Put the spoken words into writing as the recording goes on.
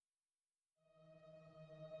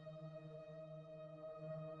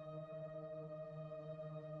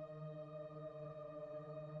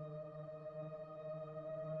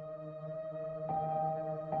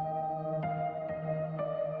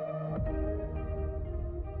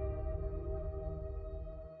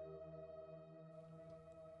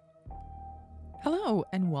Hello,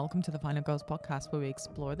 and welcome to the Final Girls podcast, where we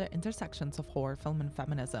explore the intersections of horror film and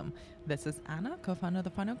feminism. This is Anna, co-founder of the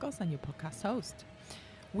Final Girls and your podcast host.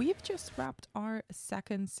 We've just wrapped our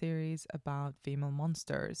second series about female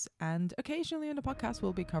monsters, and occasionally on the podcast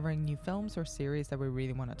we'll be covering new films or series that we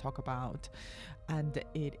really want to talk about. And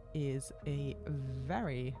it is a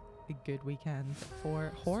very good weekend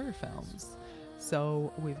for horror films.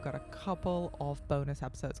 So we've got a couple of bonus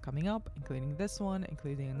episodes coming up, including this one,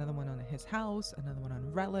 including another one on His House, another one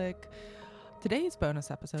on Relic. Today's bonus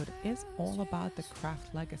episode is all about The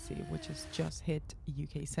Craft Legacy, which has just hit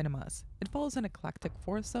UK cinemas. It follows an eclectic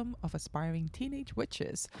foursome of aspiring teenage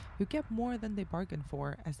witches who get more than they bargain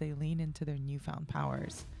for as they lean into their newfound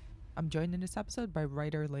powers. I'm joined in this episode by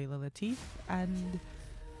writer Layla Latif, and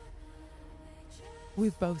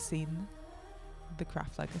we've both seen The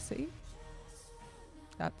Craft Legacy.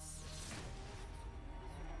 That's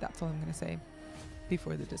all I'm going to say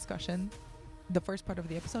before the discussion. The first part of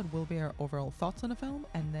the episode will be our overall thoughts on the film,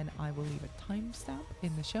 and then I will leave a timestamp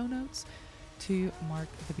in the show notes to mark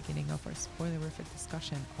the beginning of our spoilerific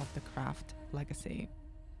discussion of The Craft Legacy.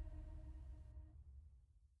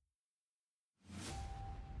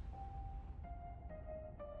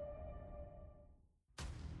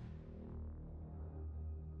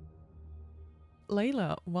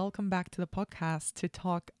 Layla, welcome back to the podcast to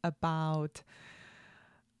talk about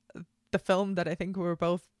the film that I think we were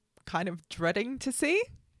both kind of dreading to see.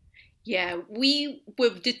 Yeah, we were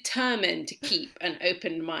determined to keep an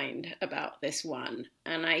open mind about this one.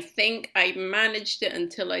 And I think I managed it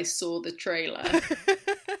until I saw the trailer.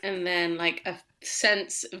 And then like a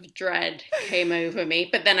sense of dread came over me.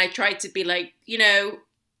 But then I tried to be like,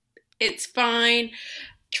 it's fine.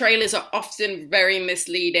 Trailers are often very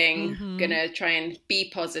misleading. Gonna try and be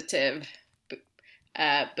positive.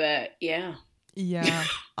 But yeah. Yeah,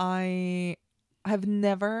 I have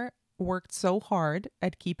never worked so hard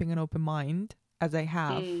at keeping an open mind as I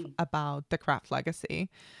have about The Craft Legacy.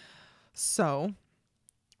 So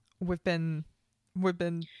we've been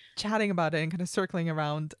chatting about it and kind of circling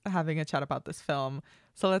around having a chat about this film.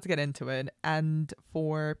 So let's get into it. And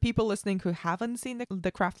for people listening who haven't seen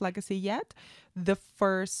the Craft Legacy yet, the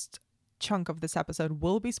first chunk of this episode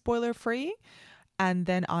will be spoiler free. And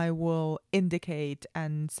then I will indicate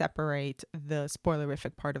and separate the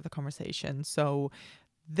spoilerific part of the conversation. So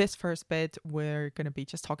this first bit, we're going to be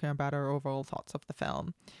just talking about our overall thoughts of the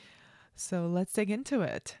film. So let's dig into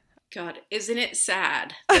it. God, isn't it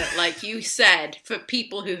sad that, like you said, for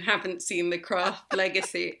people who haven't seen The Craft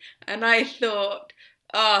Legacy, and I thought,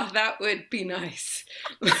 oh, that would be nice.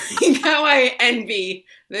 Like how I envy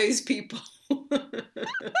those people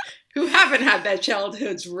who haven't had their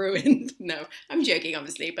childhoods ruined. No, I'm joking,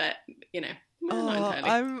 obviously, but,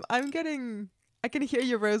 I can hear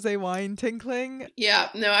your rosé wine tinkling. Yeah,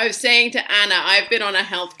 no, I was saying to Anna, I've been on a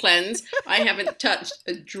health cleanse. I haven't touched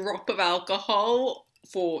a drop of alcohol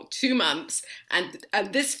for 2 months, and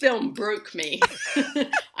this film broke me.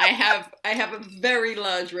 I have a very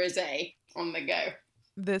large rosé on the go.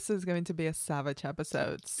 This is going to be a savage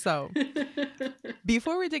episode. So,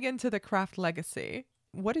 before we dig into The Craft Legacy,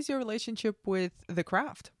 what is your relationship with The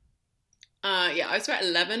Craft? I was about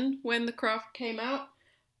 11 when The Craft came out.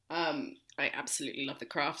 I absolutely love The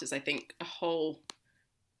Craft, as I think a whole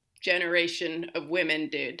generation of women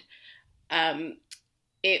did.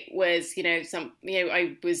 It was,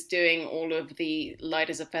 I was doing all of the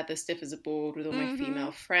light as a feather, stiff as a board with all my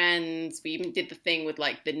female friends. We even did the thing with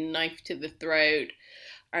like the knife to the throat.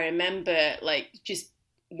 I remember like just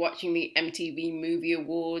watching the MTV Movie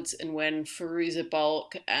Awards, and when Fairuza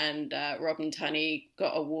Balk and Robin Tunney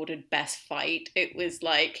got awarded Best Fight, it was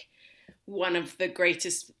like one of the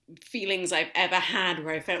greatest feelings I've ever had,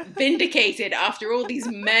 where I felt vindicated after all these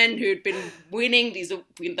men who'd been winning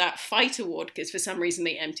that fight award, because for some reason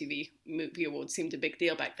the MTV Movie Awards seemed a big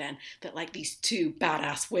deal back then, that like these two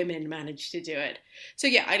badass women managed to do it. So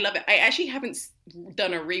yeah, I love it. I actually haven't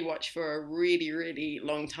done a rewatch for a really, really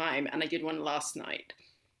long time, and I did one last night.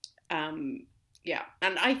 Yeah,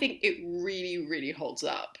 and I think it really, really holds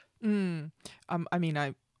up.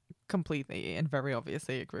 I completely and very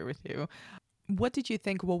obviously agree with you. What did you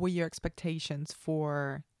think? What were your expectations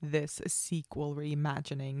for this sequel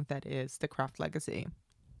reimagining that is The Craft Legacy?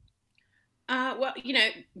 Well,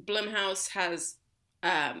 Blumhouse has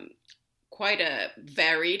quite a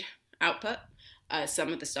varied output.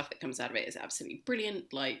 Some of the stuff that comes out of it is absolutely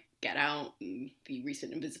brilliant, like Get Out and the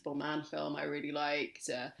recent Invisible Man film I really liked.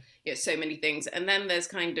 So many things. And then there's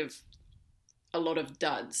kind of a lot of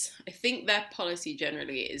duds. I think their policy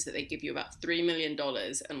generally is that they give you about $3 million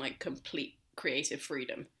and like complete creative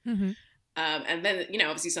freedom. And then,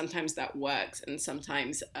 obviously sometimes that works, and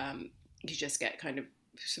sometimes you just get kind of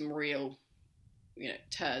some real,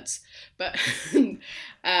 turds. But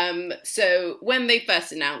so when they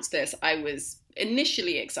first announced this, I was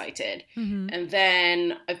initially excited. Mm-hmm. And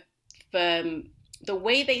then the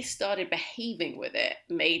way they started behaving with it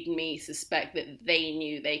made me suspect that they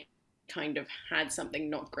knew they kind of had something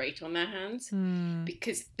not great on their hands,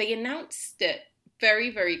 because they announced it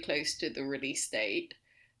very, very close to the release date.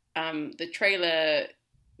 The trailer,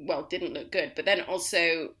 didn't look good. But then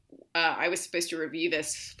also, I was supposed to review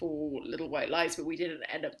this for Little White Lies, but we didn't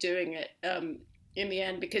end up doing it in the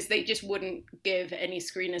end because they just wouldn't give any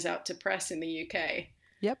screeners out to press in the UK.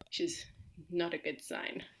 Yep. Which is not a good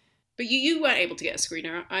sign. But you weren't able to get a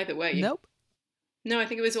screener either, were you? Nope. No, I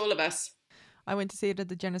think it was all of us. I went to see it at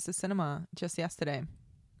the Genesis Cinema just yesterday.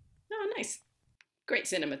 Oh, nice. Great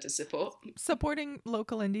cinema to support. Supporting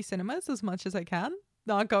local indie cinemas as much as I can.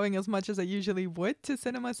 Not going as much as I usually would to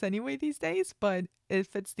cinemas anyway these days, but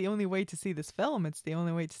if it's the only way to see this film, it's the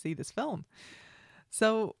only way to see this film.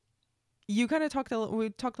 So you kind of we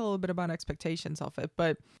talked a little bit about expectations of it,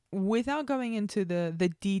 but without going into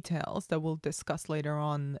the details that we'll discuss later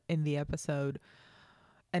on in the episode,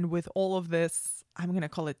 and with all of this, I'm going to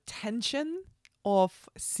call it tension of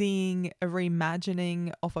seeing a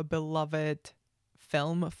reimagining of a beloved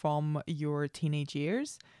film from your teenage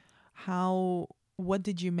years, what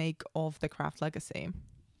did you make of The Craft Legacy?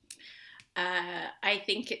 I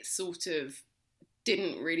think it sort of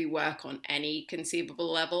didn't really work on any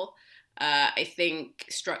conceivable level. I think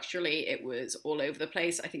structurally it was all over the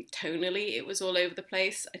place. I think tonally it was all over the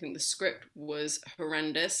place. I think the script was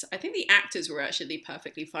horrendous. I think the actors were actually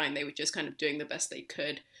perfectly fine. They were just kind of doing the best they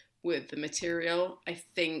could with the material. I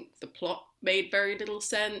think the plot made very little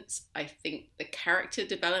sense. I think the character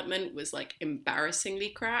development was like embarrassingly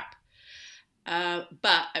crap.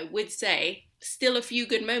 But I would say still a few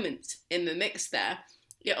good moments in the mix there.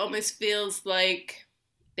 It almost feels like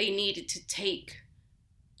they needed to take,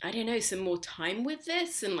 I don't know, some more time with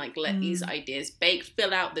this and like let these ideas bake,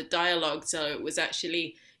 fill out the dialogue so it was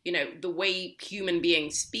actually, the way human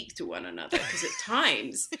beings speak to one another. Because at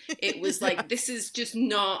times it was like, this is just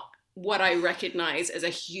not what I recognize as a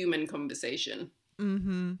human conversation.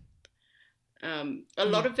 Mm-hmm. A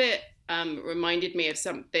lot of it reminded me of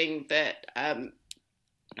something that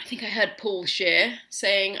I think I heard Paul Scheer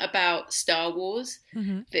saying about Star Wars,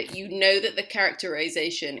 that that the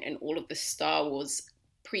characterization in all of the Star Wars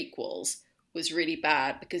prequels was really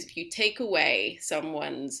bad, because if you take away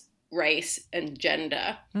someone's race and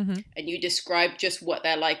gender and you describe just what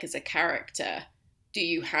they're like as a character, do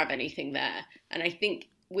you have anything there? And I think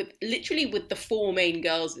with the four main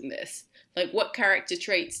girls in this, like, what character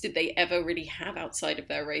traits did they ever really have outside of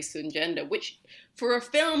their race and gender? Which, for a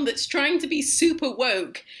film that's trying to be super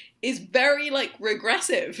woke, is very, like,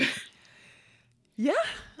 regressive. Yeah,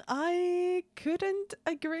 I couldn't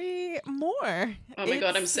agree more. Oh my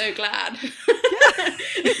God, I'm so glad.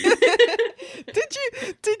 Yeah.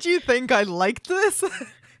 Did you think I liked this? No,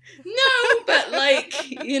 but, like,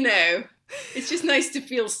 it's just nice to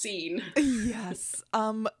feel seen. Yes.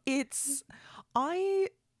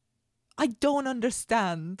 I don't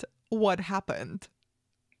understand what happened.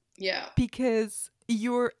 Yeah. Because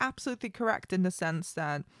you're absolutely correct in the sense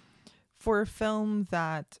that for a film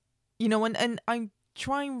that, and I'm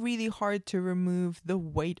trying really hard to remove the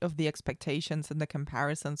weight of the expectations and the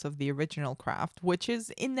comparisons of the original Craft, which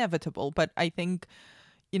is inevitable. But I think,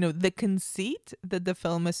 the conceit that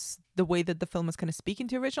the way that the film is kind of speaking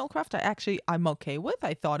to original Craft, I'm okay with.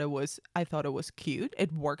 I thought it was cute.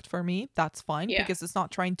 It worked for me. That's fine, because it's not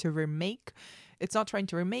trying to remake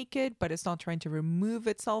it, but it's not trying to remove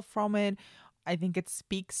itself from it. I think it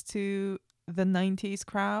speaks to the 90s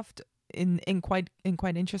Craft in quite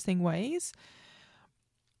interesting ways.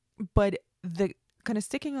 But the kind of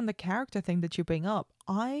sticking on the character thing that you bring up,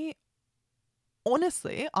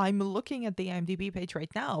 honestly, I'm looking at the IMDb page right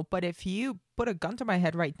now, but if you put a gun to my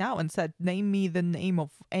head right now and said, name me the name of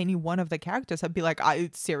any one of the characters, I'd be like, I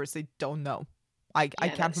seriously don't know. I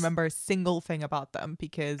can't remember a single thing about them,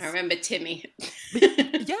 because... I remember Timmy.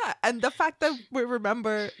 Yeah, and the fact that we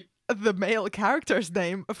remember the male character's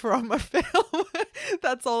name from a film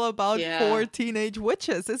that's all about 4 teenage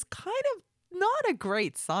witches is kind of not a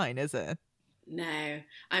great sign, is it? No.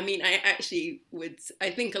 I mean, I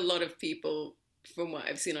think a lot of people, from what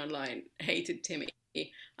I've seen online, hated Timmy.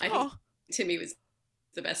 I think Timmy was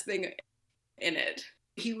the best thing in it.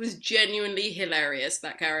 He was genuinely hilarious,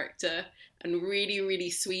 that character, and really, really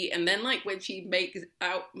sweet. And then, like, when she makes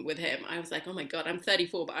out with him, I was like, oh my God, I'm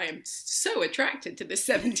 34, but I am so attracted to this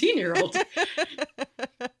 17-year-old.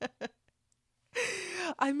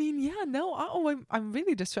 I mean, yeah, no, I'm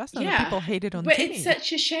really distressed that Yeah, people hate it on but it's TV.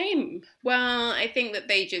 such a shame. Well, I think that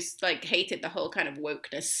they just like hated the whole kind of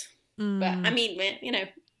wokeness. But I Mm, mean,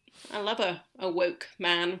 I love a woke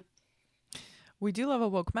man. we do love a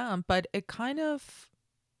woke man, but it kind of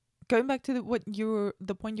going back to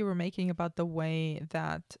the point you were making about the way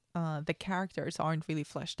that the characters aren't really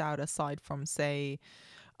fleshed out aside from say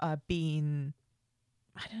being,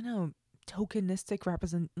 I don't know, tokenistic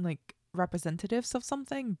representatives of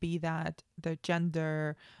something, be that their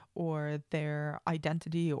gender or their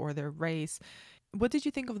identity or their race. What did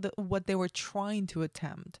you think of what they were trying to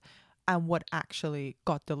attempt and what actually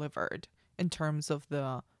got delivered in terms of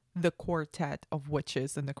the quartet of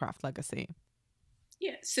witches in the Craft legacy?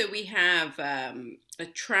 Yeah, so we have a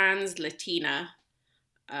trans Latina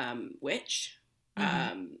witch Mm-hmm.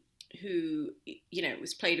 who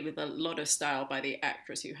was played with a lot of style by the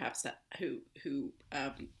actress who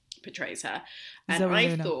portrays her, and Zoe I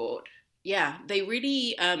Luna. thought, yeah, they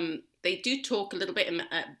really they do talk a little bit in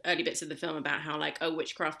early bits of the film about how like, oh,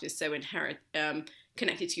 witchcraft is so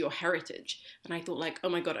connected to your heritage, and I thought like, oh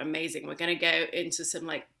my god, amazing, we're gonna go into some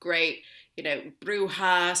like great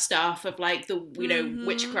bruja stuff of like the Mm-hmm.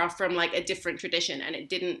 witchcraft from like a different tradition, and it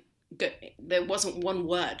didn't go, there wasn't one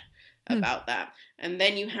word Hmm. about that. And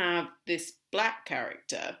then you have this black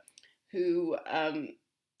character who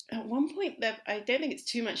at one point I don't think it's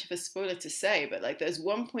too much of a spoiler to say, but like there's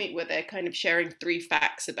one point where they're kind of sharing 3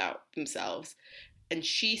 facts about themselves, and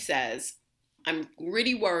she says, I'm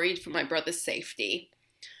really worried for my brother's safety.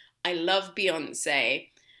 I love Beyonce,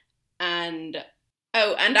 and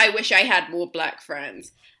oh, and I wish I had more black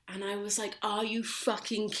friends. And I was like, are you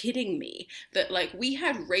fucking kidding me? That like we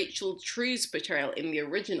had Rachel True's portrayal in the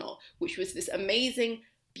original, which was this amazing,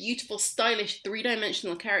 beautiful, stylish,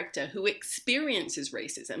 three-dimensional character who experiences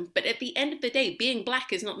racism, but at the end of the day, being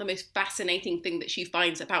black is not the most fascinating thing that she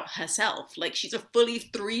finds about herself. Like she's a fully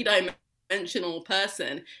three-dimensional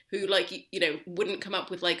person who like wouldn't come up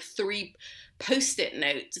with like 3 post-it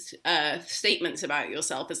notes statements about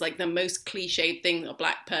yourself as like the most cliched thing a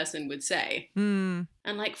black person would say. Mm.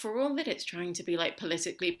 And like for all that it's trying to be like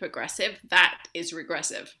politically progressive, that is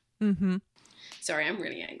regressive. Mm-hmm. Sorry, I'm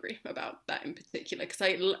really angry about that in particular because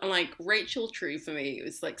I like Rachel True for me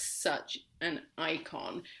was like such an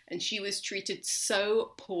icon, and she was treated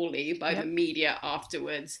so poorly by the Yep. media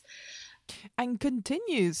afterwards. And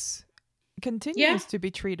Yeah, continues to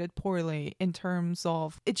be treated poorly in terms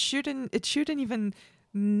of it shouldn't even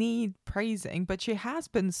need praising, but she has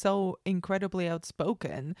been so incredibly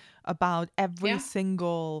outspoken about every yeah,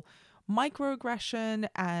 single microaggression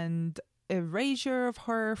and erasure of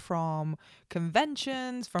her from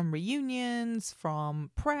conventions, from reunions,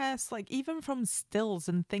 from press, like even from stills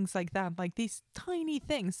and things like that, like these tiny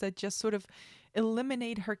things that just sort of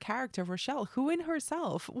eliminate her character, Rochelle, who in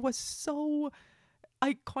herself was so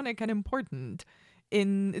iconic and important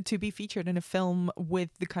in to be featured in a film with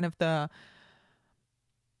the kind of the,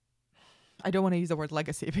 I don't want to use the word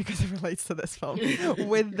legacy because it relates to this film,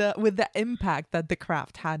 with the impact that the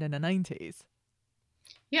craft had in the 90s.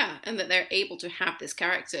 yeah, and that they're able to have this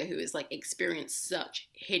character who has like experienced such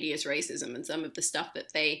hideous racism, and some of the stuff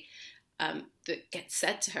that they that gets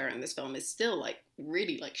said to her in this film is still like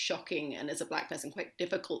really like shocking, and as a black person quite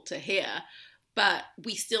difficult to hear. But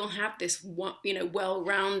we still have this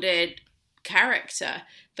well-rounded character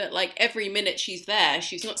that like every minute she's there,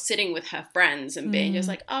 she's not sitting with her friends and being just Mm,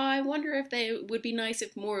 like, oh, I wonder if they would be nice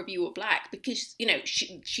if more of you were black, because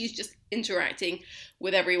she's just interacting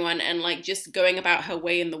with everyone and like just going about her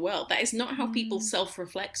way in the world. That is not how people mm,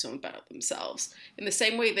 self-reflect on about themselves. In the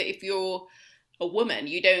same way that if you're a woman,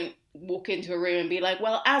 you don't walk into a room and be like,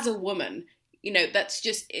 well, as a woman, that's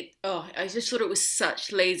just it. Oh, I just thought it was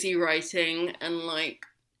such lazy writing and like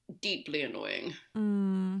deeply annoying.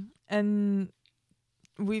 and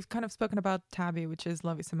we've kind of spoken about Tabby, which is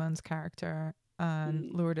Lovie Simone's character, and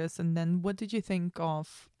Mm. Lourdes. And then what did you think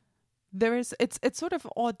of? There is it's sort of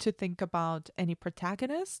odd to think about any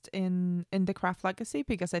protagonist in the Craft legacy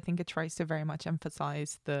because I think it tries to very much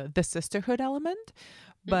emphasize the sisterhood element,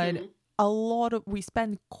 but Mm-hmm. we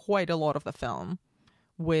spend quite a lot of the film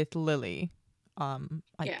with Lily. I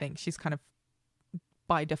Yeah, think she's kind of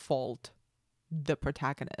by default the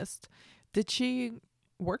protagonist. Did she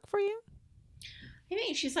work for you? I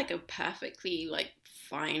think she's like a perfectly like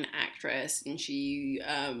fine actress, and she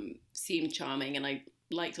seemed charming, and I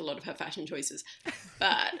liked a lot of her fashion choices.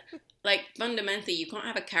 But like fundamentally, you can't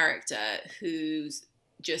have a character who's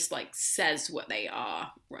just like says what they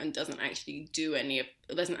are and doesn't actually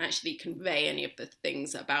convey any of the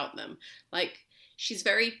things about them. Like she's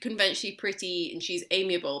very conventionally pretty and she's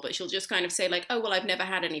amiable, but she'll just kind of say like, oh, well, I've never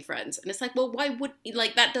had any friends. And it's like, well, why would,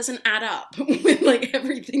 like, that doesn't add up with like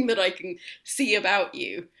everything that I can see about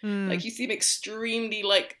you. Like, you seem extremely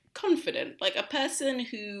like confident. Like, a person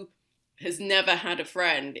who has never had a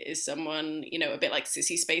friend is someone, you know, a bit like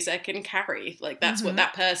Sissy Spacek and Carrie. Like, that's what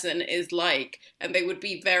that person is like. And they would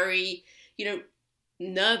be very, you know,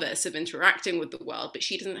 nervous of interacting with the world, but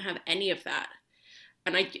she doesn't have any of that.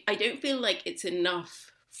 And I don't feel like it's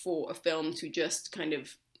enough for a film to just kind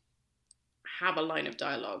of have a line of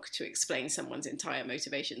dialogue to explain someone's entire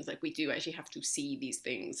motivations. Like, we do actually have to see these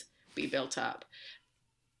things be built up.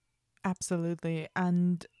 Absolutely.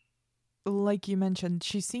 And like you mentioned,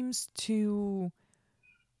 she seems too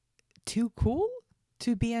cool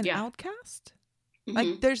to be an outcast.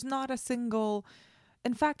 Like, there's not a single...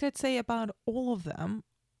 In fact, I'd say about all of them,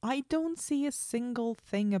 I don't see a single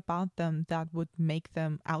thing about them that would make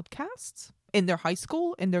them outcasts in their high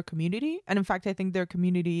school, in their community. And in fact, I think their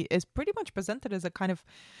community is pretty much presented as a kind of,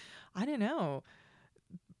 I don't know,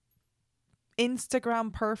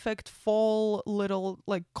 Instagram perfect fall little,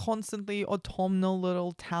 like, constantly autumnal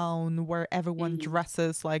little town where everyone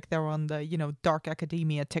dresses like they're on the, you know, dark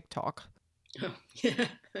academia TikTok. Oh, yeah.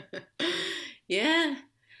 Yeah.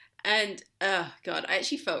 And, oh, God, I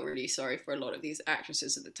actually felt really sorry for a lot of these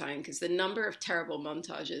actresses at the time, because the number of terrible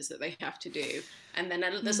montages that they have to do. And then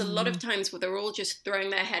there's a lot of times where they're all just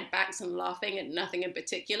throwing their head backs and laughing at nothing in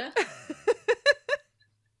particular.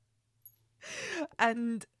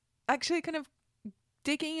 And actually, kind of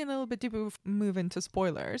digging a little bit deeper, move into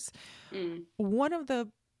spoilers. One of the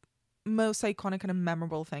most iconic and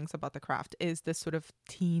memorable things about The Craft is this sort of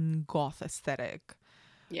teen goth aesthetic.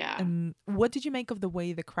 Yeah. And what did you make of the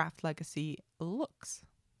way The Craft legacy looks?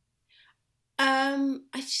 I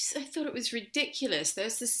thought it was ridiculous.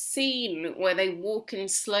 There's this scene where they walk in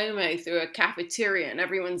slow-mo through a cafeteria and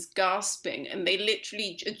everyone's gasping, and they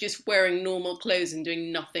literally are just wearing normal clothes and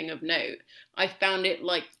doing nothing of note. I found it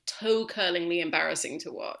like toe-curlingly embarrassing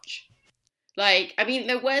to watch. Like, I mean,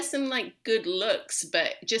 there were some like good looks,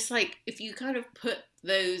 but just like if you kind of put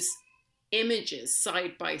those images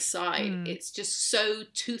side by side, it's just so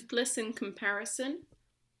toothless in comparison.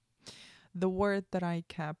 The word that I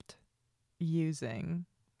kept using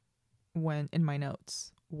when in my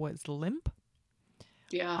notes was limp.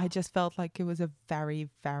 Yeah. I just felt like it was a very,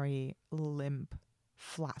 very limp,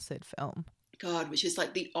 flaccid film. God, which is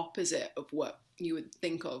like the opposite of what you would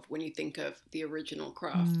think of when you think of the original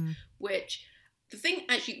Craft. Which, the thing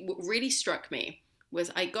actually what really struck me was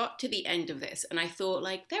I got to the end of this and I thought,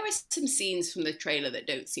 like, there are some scenes from the trailer that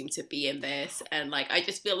don't seem to be in this. And, like, I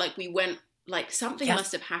just feel like we went, like, something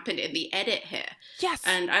must have happened in the edit here. Yes.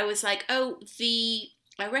 And I was like,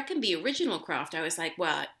 I reckon the original Craft, I was like,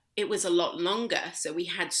 well, it was a lot longer. So we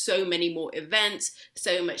had so many more events,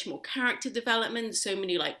 so much more character development, so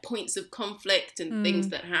many, like, points of conflict and things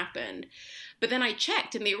that happened. But then I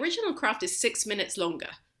checked and the original Craft is 6 minutes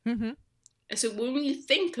longer. Mm-hmm. And so when you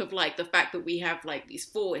think of, like, the fact that we have, like, these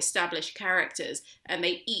 4 established characters and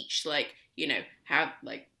they each, like, you know, have,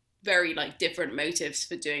 like, very, like, different motives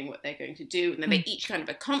for doing what they're going to do. And then they each kind of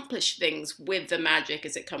accomplish things with the magic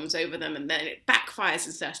as it comes over them. And then it backfires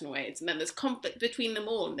in certain ways. And then there's conflict between them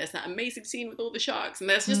all. And there's that amazing scene with all the sharks. And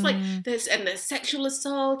there's just, like, there's sexual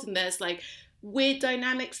assault. And there's, like, weird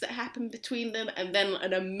dynamics that happen between them. And then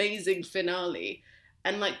an amazing finale.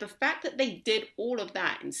 And, like, the fact that they did all of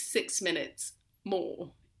that in 6 minutes more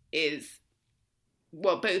is,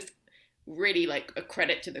 well, both really, like, a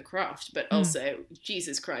credit to The Craft, but also,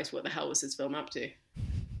 Jesus Christ, what the hell was this film up to?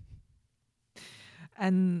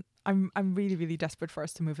 And I'm really, really desperate for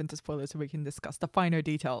us to move into spoilers so we can discuss the finer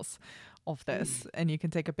details of this, and you can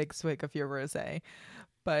take a big swig of your rosé.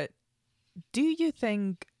 But do you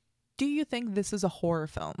think this is a horror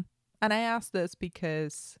film? And I ask this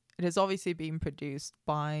because it is obviously being produced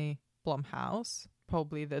by Blumhouse,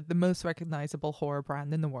 probably the most recognizable horror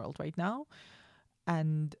brand in the world right now,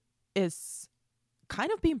 and is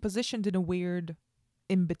kind of being positioned in a weird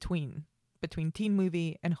in-between, between teen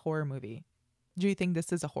movie and horror movie. Do you think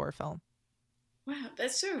this is a horror film? Wow,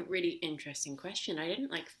 that's a really interesting question. I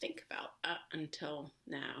didn't, like, think about that until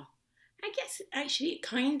now. I guess actually it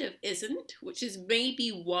kind of isn't, which is maybe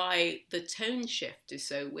why the tone shift is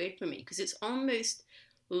so weird for me, because it's almost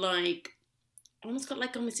got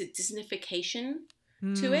like almost a Disneyfication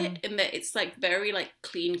to it, in that it's, like, very, like,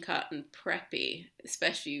 clean cut and preppy,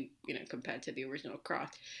 especially, you know, compared to the original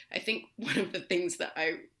Craft. I think one of the things that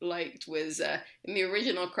I liked was in the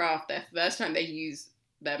original Craft, the first time they use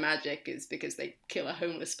their magic is because they kill a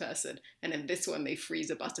homeless person, and in this one they freeze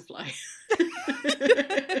a butterfly.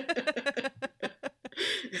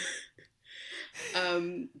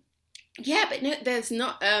 Yeah, but no, there's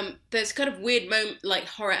not. There's kind of weird like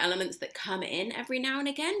horror elements that come in every now and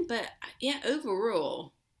again. But yeah,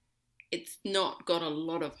 overall, it's not got a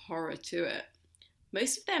lot of horror to it.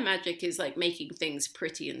 Most of their magic is like making things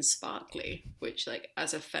pretty and sparkly, which, like,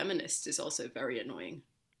 as a feminist, is also very annoying.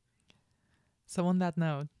 So on that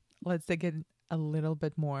note, let's dig in a little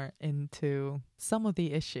bit more into some of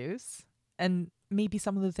the issues and maybe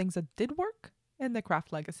some of the things that did work in the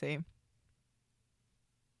craft legacy.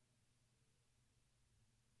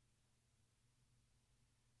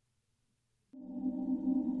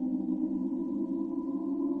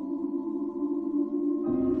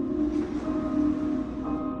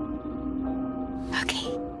 Okay.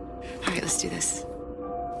 All right, let's do this.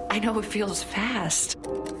 I know it feels fast,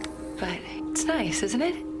 but it's nice, isn't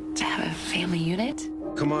it? To have a family unit.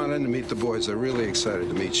 Come on in to meet the boys. They're really excited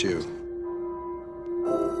to meet you.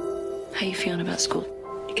 How you feeling about school?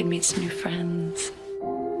 You can meet some new friends.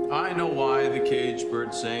 I know why the caged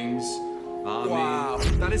bird sings. Wow,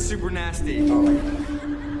 that is super nasty. All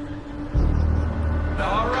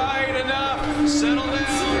right, enough. Settle down.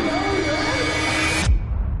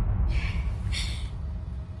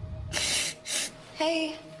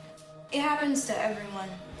 Hey, it happens to everyone.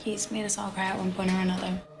 He's made us all cry at one point or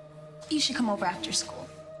another. You should come over after school.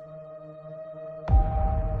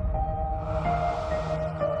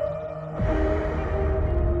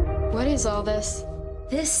 What is all this?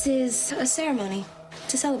 This is a ceremony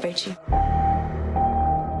to celebrate you.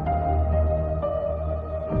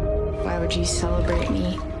 Why would you celebrate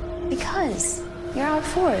me? Because you're out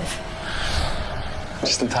fourth.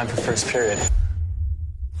 Just in time for first period.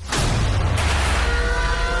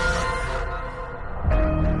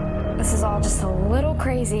 This is all just a little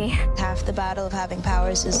crazy. Half the battle of having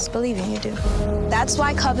powers is believing you do. That's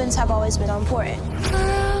why covens have always been important.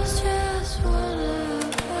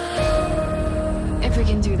 If we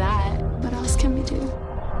can do that, what else can we do?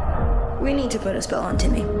 We need to put a spell on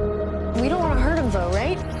Timmy. We don't want to hurt him though,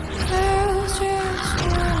 right?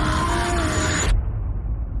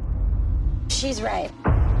 She's right.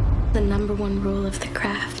 The number one rule of the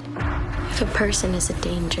craft. If a person is a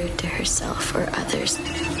danger to herself or others,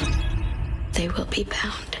 they will be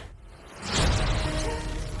bound.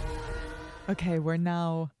 Okay, we're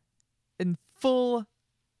now in full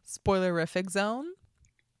spoilerific zone.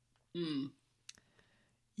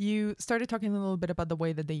 You started talking a little bit about the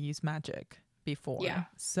way that they use magic before. Yeah.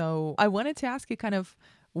 So I wanted to ask you kind of,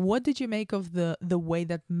 what did you make of the way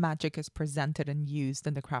that magic is presented and used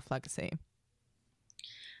in the craft legacy?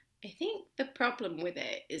 I think the problem with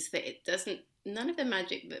it is that none of the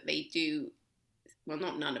magic that they do, well,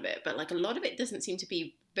 not none of it, but like a lot of it doesn't seem to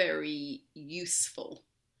be very useful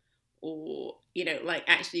or, like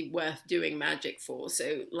actually worth doing magic for.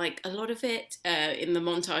 So like a lot of it in the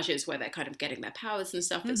montages where they're kind of getting their powers and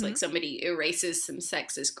stuff, it's like somebody erases some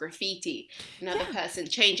sexist graffiti. Another person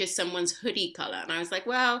changes someone's hoodie color. And I was like,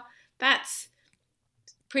 well, that's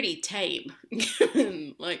pretty tame.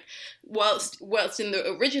 Like whilst in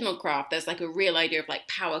the original craft there's like a real idea of like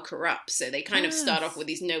power corrupts, so they kind of start off with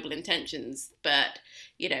these noble intentions, but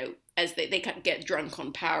as they get drunk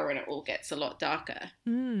on power and it all gets a lot darker.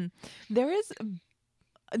 There is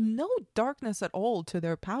no darkness at all to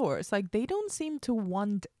their powers. Like they don't seem to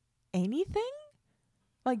want anything.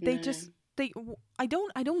 Like I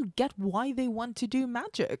don't get why they want to do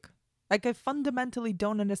magic. Like I fundamentally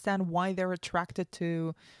don't understand why they're attracted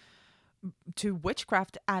to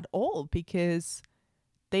witchcraft at all, because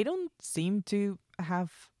they don't seem to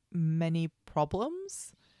have many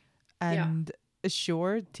problems. And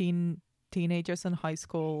sure, teenagers in high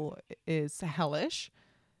school is hellish.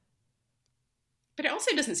 But it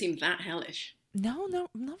also doesn't seem that hellish. No, not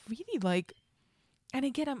really. Like, and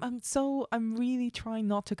again, I'm really trying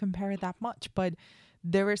not to compare it that much, but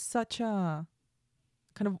there is such a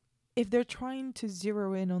kind of, if they're trying to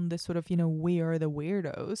zero in on this sort of, we are the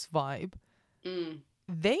weirdos vibe,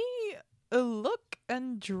 they look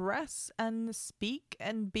and dress and speak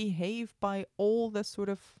and behave by all the sort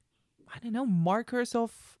of, I don't know, markers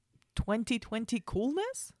of 2020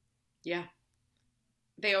 coolness. Yeah.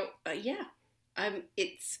 They are, yeah.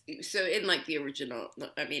 It's, so in like the original,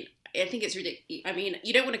 I think it's ridiculous. I mean,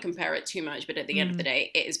 you don't want to compare it too much, but at the end of the day,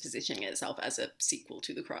 it is positioning itself as a sequel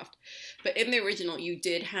to The Craft. But in the original, you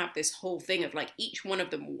did have this whole thing of like each one of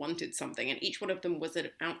them wanted something, and each one of them was an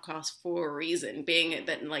outcast for a reason, being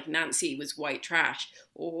that like Nancy was white trash,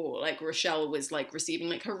 or like Rochelle was like receiving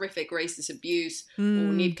like horrific racist abuse, or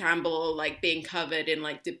Neve Campbell like being covered in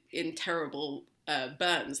like in terrible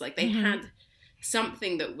burns. Like they had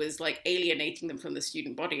something that was like alienating them from the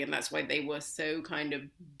student body, and that's why they were so kind of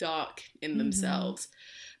dark in themselves.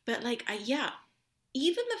 But like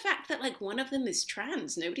even the fact that like one of them is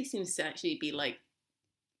trans, nobody seems to actually be like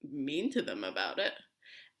mean to them about it.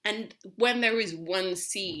 And when there is one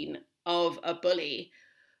scene of a bully,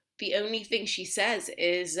 the only thing she says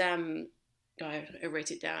is, I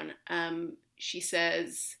wrote it down. She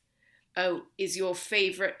says, "Oh, is your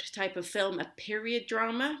favorite type of film a period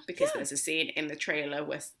drama?" Because there's a scene in the trailer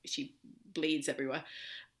where she bleeds everywhere.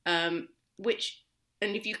 Which,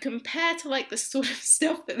 and if you compare to like the sort of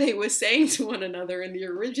stuff that they were saying to one another in the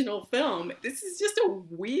original film, this is just a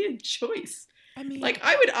weird choice. I mean, like,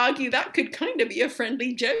 I would argue that could kind of be a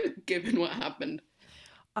friendly joke given what happened.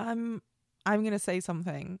 I'm going to say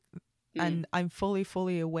something, and I'm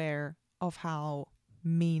fully aware of how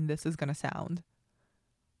mean this is going to sound.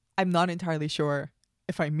 I'm not entirely sure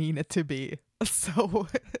if I mean it to be so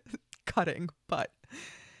cutting, but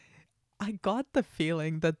I got the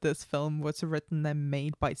feeling that this film was written and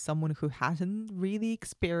made by someone who hadn't really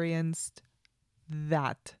experienced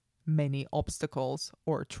that many obstacles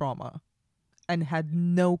or trauma, and had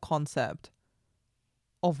no concept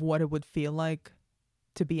of what it would feel like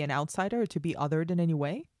to be an outsider, to be othered in any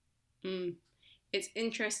way. It's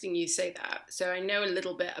interesting you say that. So I know a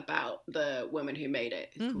little bit about the woman who made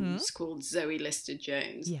it. It's called Zoe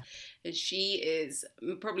Lister-Jones. Yeah. And she is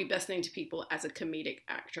probably best known to people as a comedic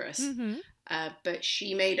actress. But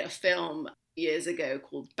she made a film years ago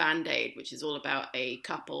called Band-Aid, which is all about a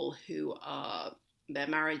couple who are, their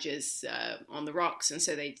marriage is on the rocks. And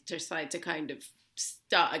so they decide to kind of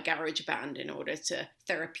start a garage band in order to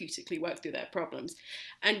therapeutically work through their problems.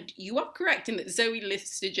 And you are correct in that Zoe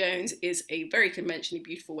Lister-Jones is a very conventionally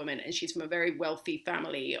beautiful woman, and she's from a very wealthy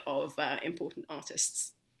family of important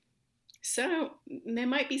artists. So there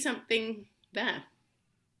might be something there.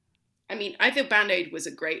 I mean, I think Band-Aid was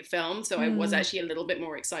a great film, so I was actually a little bit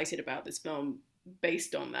more excited about this film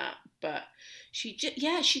based on that. But she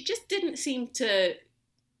just didn't seem to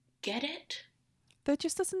get it. There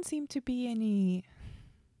just doesn't seem to be any...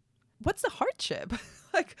 What's the hardship?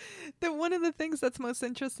 Like, one of the things that's most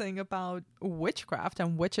interesting about witchcraft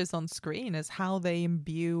and witches on screen is how they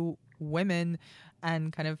imbue women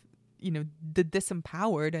and kind of, you know, the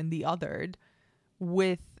disempowered and the othered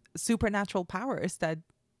with supernatural powers that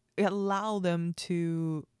allow them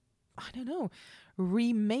to, I don't know,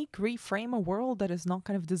 reframe a world that is not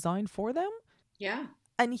kind of designed for them. Yeah.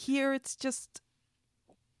 And here it's just...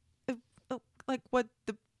 like what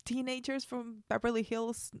the teenagers from Beverly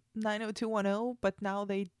Hills 90210, but now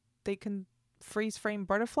they can freeze frame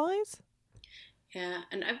butterflies. Yeah,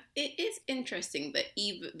 and it is interesting that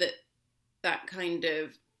even that kind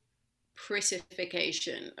of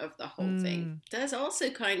prettification of the whole thing does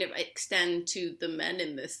also kind of extend to the men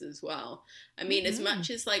in this as well. I mean, as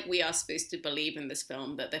much as like we are supposed to believe in this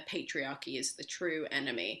film that the patriarchy is the true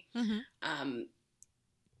enemy,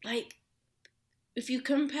 like, if you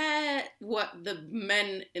compare what the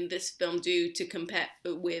men in this film do to compare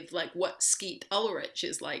with like what Skeet Ulrich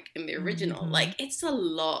is like in the original, like it's a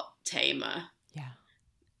lot tamer. Yeah.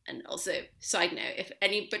 And also, side note, if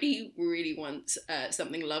anybody really wants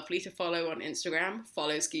something lovely to follow on Instagram,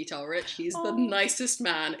 follow Skeet Ulrich. He's the nicest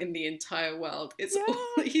man in the entire world. He's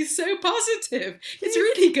so positive. It's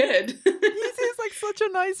really good. He seems like such a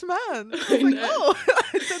nice man. I was like, oh,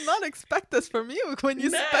 I did not expect this from you when you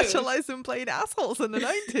specialize in playing assholes in the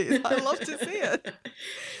 90s. I love to see it.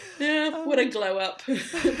 Yeah, what a glow up.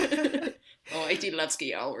 Oh, I do love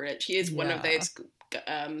Skeet Ulrich. He is one of those...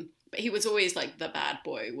 but he was always like the bad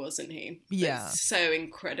boy, wasn't he? Yeah. But so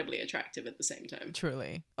incredibly attractive at the same time.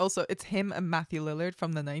 Truly. Also, it's him and Matthew Lillard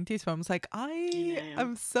from the 90s. So I was like,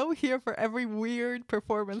 I'm so here for every weird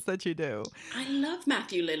performance that you do. I love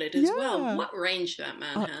Matthew Lillard as well. What range that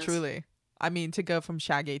man has. Truly. I mean, to go from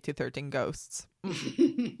Shaggy to 13 Ghosts.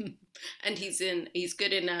 And he's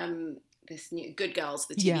good in this new Good Girls,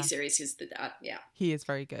 the TV series. He's the dad. Yeah. He is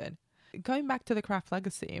very good. Going back to the Craft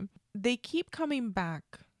legacy, they keep coming back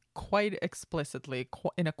quite explicitly,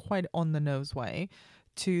 in a quite on-the-nose way,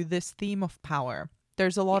 to this theme of power.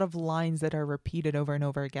 There's a lot of lines that are repeated over and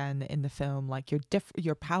over again in the film, like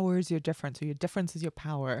your power is your difference, or your difference is your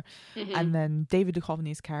power. And then David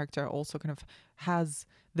Duchovny's character also kind of has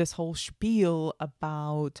this whole spiel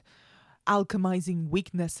about alchemizing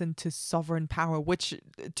weakness into sovereign power, which,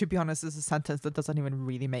 to be honest, is a sentence that doesn't even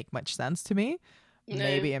really make much sense to me. No.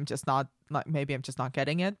 Maybe I'm just not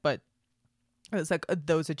getting it, but it's like,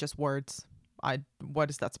 those are just words. What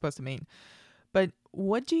is that supposed to mean? But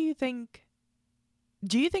what do you think?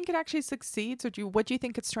 Do you think it actually succeeds, or what do you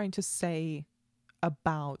think it's trying to say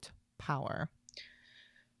about power?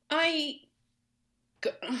 I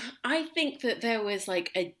I think that there was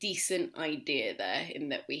like a decent idea there in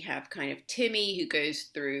that we have kind of Timmy who goes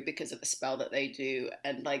through because of the spell that they do,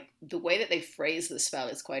 and like the way that they phrase the spell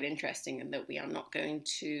is quite interesting, and that we are not going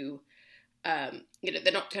to,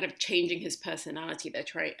 they're not kind of changing his personality. They're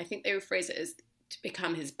trying. I think they rephrase it as to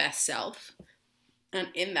become his best self, and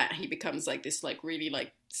in that he becomes like this like really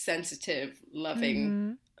like sensitive,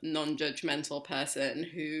 loving, non-judgmental person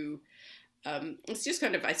who. It's just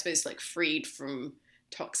kind of, I suppose, like freed from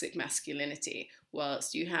toxic masculinity,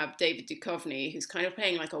 whilst you have David Duchovny, who's kind of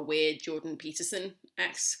playing like a weird Jordan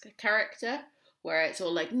Peterson-esque character, where it's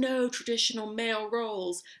all like, no traditional male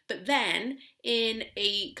roles, but then in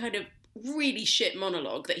a kind of really shit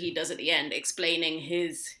monologue that he does at the end, explaining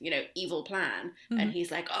his, evil plan, and he's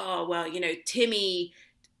like, oh, well, Timmy...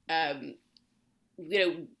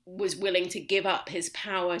 was willing to give up his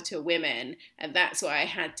power to women, and that's why I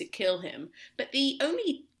had to kill him. But the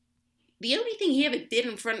only thing he ever did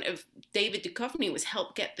in front of David Duchovny was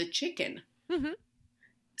help get the chicken. Mm-hmm.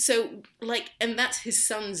 So, like, and that's his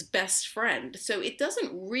son's best friend. So it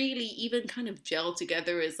doesn't really even kind of gel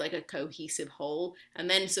together as like a cohesive whole. And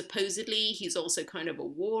then supposedly he's also kind of a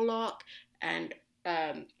warlock, and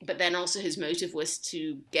but then also his motive was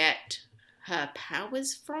to get her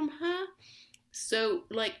powers from her. So,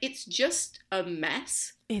 like, it's just a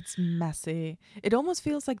mess. It's messy. It almost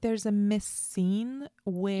feels like there's a missed scene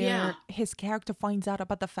where his character finds out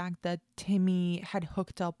about the fact that Timmy had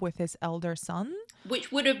hooked up with his elder son.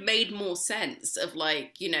 Which would have made more sense of,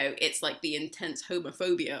 like, it's like the intense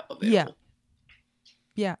homophobia of it all.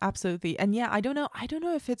 Yeah, absolutely. And yeah, I don't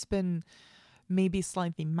know if it's been maybe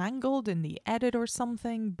slightly mangled in the edit or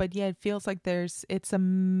something, but yeah, it feels like it's a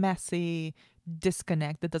messy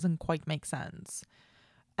disconnect that doesn't quite make sense.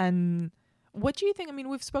 And what do you think? I mean,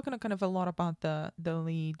 we've spoken kind of a lot about the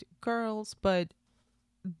lead girls, but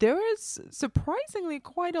there is surprisingly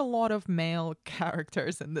quite a lot of male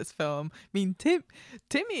characters in this film. I mean,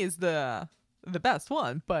 Timmy is the best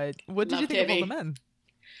one, but what did you think of all the men?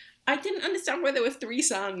 I didn't understand why there were three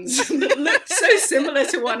sons that looked so similar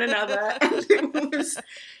to one another.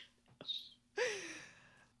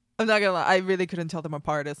 I'm not gonna lie, I really couldn't tell them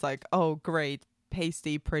apart. It's like, oh, great,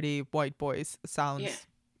 pasty, pretty white boys. Sounds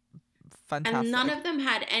fantastic. And none of them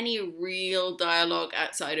had any real dialogue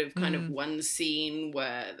outside of kind of one scene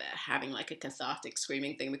where they're having like a cathartic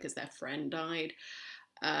screaming thing because their friend died.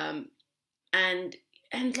 And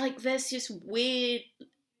like there's this weird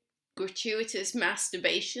gratuitous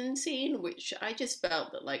masturbation scene, which I just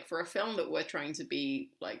felt that like for a film that we're trying to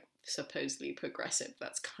be like supposedly progressive,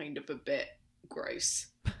 that's kind of a bit gross.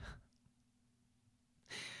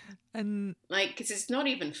 And like, because it's not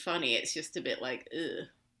even funny, it's just a bit like, ugh.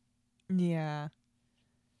 Yeah.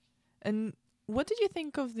 And what did you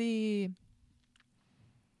think of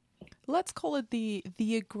let's call it the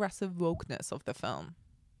aggressive wokeness of the film?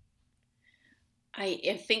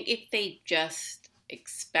 I think if they just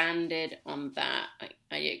expanded on that,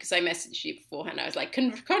 because I messaged you beforehand, I was like,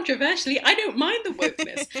 controversially, I don't mind the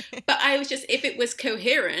wokeness, but I was just, if it was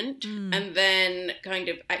coherent and then kind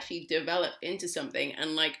of actually developed into something,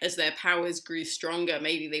 and like as their powers grew stronger,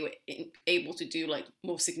 maybe they were able to do like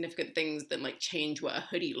more significant things than like change what a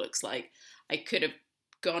hoodie looks like, I could have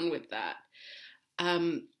gone with that.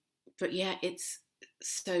 But yeah, it's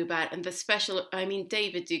so bad. And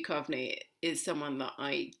David Duchovny is someone that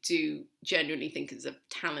I do genuinely think is a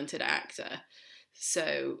talented actor.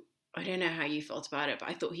 So I don't know how you felt about it, but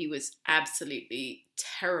I thought he was absolutely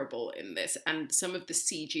terrible in this. And some of the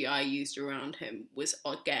CGI used around him was,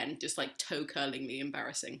 again, just like toe-curlingly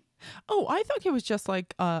embarrassing. Oh, I thought he was just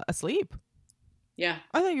like asleep. Yeah.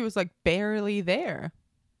 I think he was like barely there.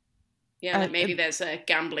 Yeah, like maybe there's a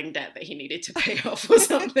gambling debt that he needed to pay off or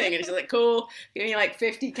something. And he's like, cool, give me like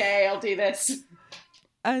 $50,000, I'll do this.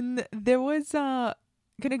 And there was kind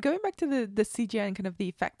of going back to the CGI and kind of the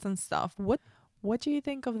effects and stuff. What do you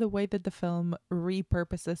think of the way that the film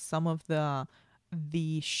repurposes some of the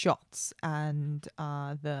shots and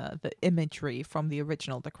the imagery from the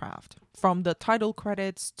original The Craft, from the title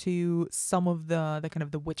credits to some of the kind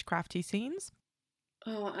of the witchcrafty scenes?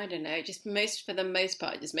 Oh, I don't know. Just for the most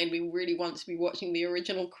part, it just made me really want to be watching the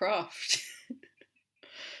original Craft.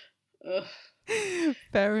 Ugh.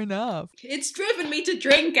 Fair enough. It's driven me to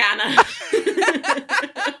drink, Anna.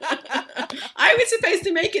 I was supposed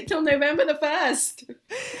to make it till November the 1st.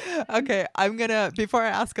 Okay, before I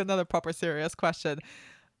ask another proper serious question,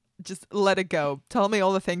 just let it go. Tell me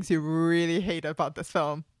all the things you really hate about this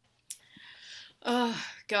film. Oh,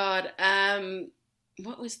 God.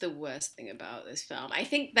 What was the worst thing about this film? I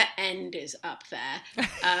think the end is up there.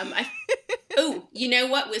 Oh, you know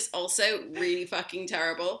what was also really fucking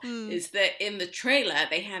terrible is that in the trailer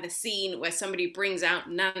they have a scene where somebody brings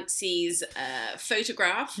out Nancy's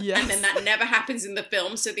photograph, and then that never happens in the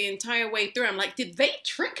film. So the entire way through, I'm like, did they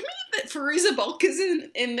trick me that Fairuza Balk is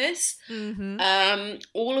in this?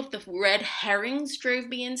 All of the red herrings drove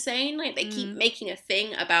me insane. Like they keep making a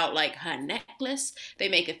thing about like her necklace. They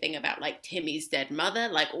make a thing about like Timmy's dead mother.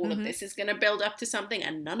 Like all of this is going to build up to something,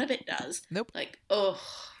 and none of it does. Nope. Like, oh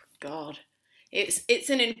God. It's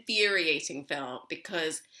an infuriating film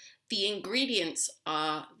because the ingredients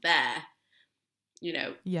are there, you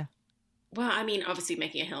know. Yeah. Well, I mean, obviously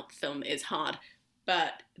making a health film is hard,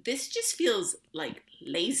 but this just feels like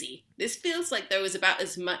lazy. This feels like there was about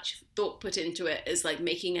as much thought put into it as like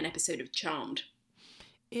making an episode of Charmed.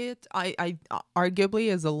 I arguably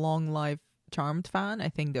as a long life Charmed fan, I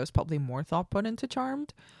think there's probably more thought put into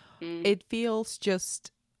Charmed. It feels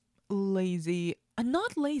just lazy.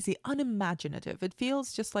 Not lazy, unimaginative. It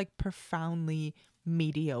feels just like profoundly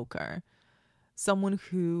mediocre. Someone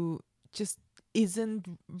who just isn't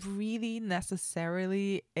really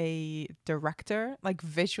necessarily a director. Like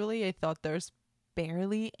visually, I thought there's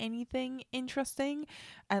barely anything interesting.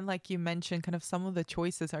 And like you mentioned, kind of some of the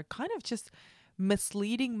choices are kind of just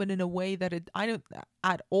misleading, but in a way that I don't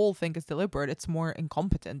at all think is deliberate. It's more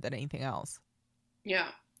incompetent than anything else. Yeah.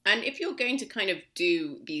 And if you're going to kind of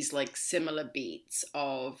do these like similar beats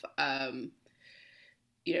of,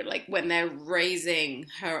 you know, like when they're raising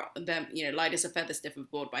them, you know, light as a feather, stiff and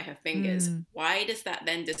bored by her fingers, why does that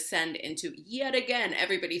then descend into yet again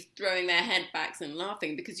everybody throwing their head backs and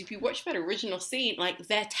laughing? Because if you watch that original scene, like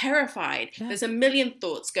they're terrified. Yeah. There's a million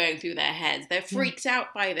thoughts going through their heads. They're freaked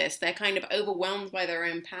out by this. They're kind of overwhelmed by their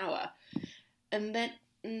own power. And then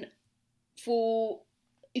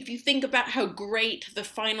if you think about how great the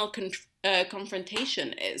final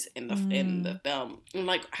confrontation is in the film, and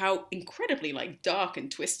like how incredibly like dark and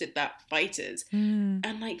twisted that fight is,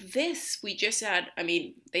 and like this, we just had, I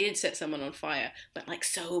mean, they did set someone on fire, but like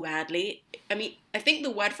so badly. I mean, I think the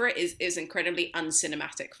word for it is incredibly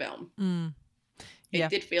uncinematic film. It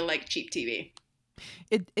did feel like cheap TV.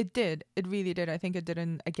 It did. It really did. I think it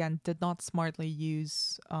did not smartly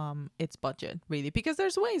use its budget, really, because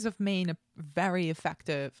there's ways of making a very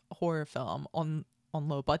effective horror film on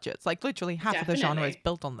low budgets. Like literally half of the genre is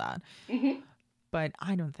built on that. But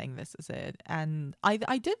I don't think this is it. And I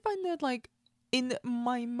did find that like in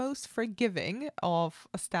my most forgiving of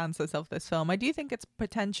stances of this film, I do think it's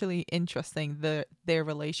potentially interesting their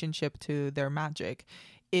relationship to their magic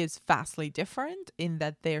is vastly different in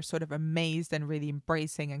that they're sort of amazed and really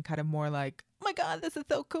embracing and kind of more like, oh my God, this is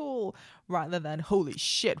so cool, rather than holy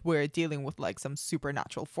shit, we're dealing with like some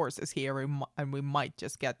supernatural forces here and we might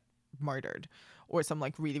just get murdered or some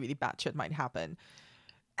like really, really bad shit might happen.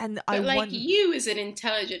 And you as an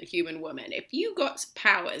intelligent human woman, if you got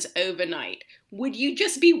powers overnight, would you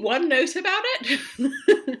just be one note about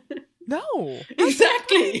it? No.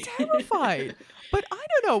 Exactly. I'm terrified. But I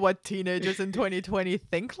don't know what teenagers in 2020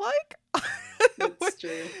 think like. That's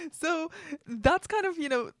true. So that's kind of, you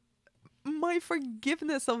know, my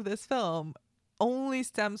forgiveness of this film only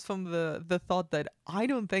stems from the thought that I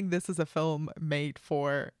don't think this is a film made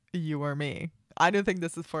for you or me. I don't think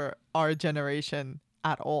this is for our generation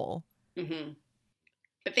at all. Mm-hmm.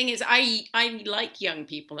 The thing is, I like young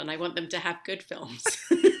people and I want them to have good films.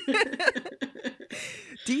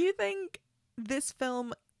 Do you think this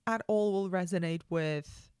film at all will resonate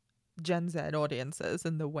with Gen Z audiences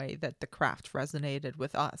in the way that The Craft resonated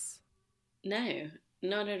with us? No,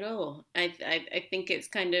 not at all. I think it's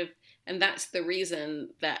kind of, and that's the reason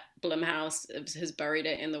that Blumhouse has buried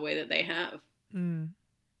it in the way that they have.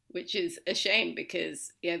 Which is a shame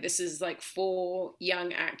because, yeah, this is like 4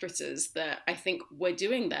 young actresses that I think were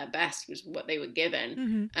doing their best with what they were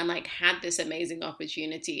given and like had this amazing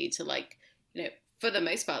opportunity to like, you know, for the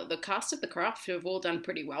most part, the cast of The Craft have all done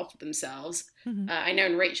pretty well for themselves. I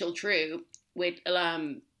know Rachel True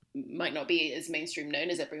might not be as mainstream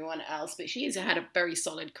known as everyone else, but she's had a very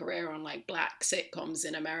solid career on like black sitcoms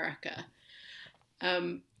in America.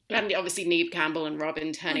 And obviously Neve Campbell and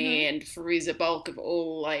Robin Tunney and Fairuza Balk have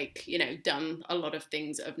all like, you know, done a lot of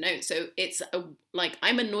things of note. So it's like,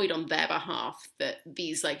 I'm annoyed on their behalf that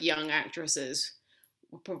these like young actresses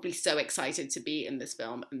were probably so excited to be in this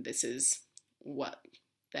film. And this is what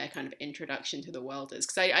their kind of introduction to the world is.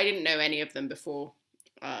 Because I didn't know any of them before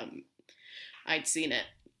I'd seen it.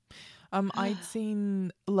 I'd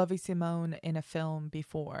seen Lovie Simone in a film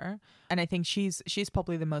before, and I think she's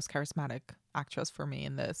probably the most charismatic actress for me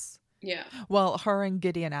in this. Yeah. Well, her and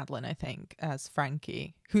Gideon Adlin, I think, as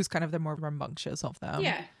Frankie, who's kind of the more rambunctious of them.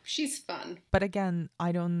 Yeah, she's fun. But again,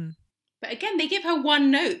 I don't But again, they give her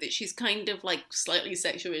one note that she's kind of like slightly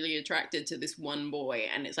sexually attracted to this one boy,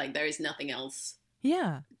 and it's like there is nothing else.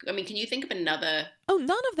 Yeah. I mean, can you think of another? Oh,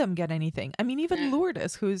 none of them get anything. I mean, even No.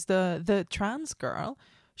 Lourdes, who's the trans girl,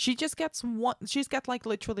 she just gets one. She's got like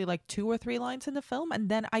literally like 2 or 3 lines in the film, and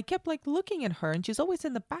then I kept like looking at her, and she's always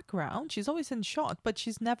in the background. She's always in shot, but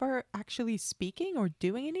she's never actually speaking or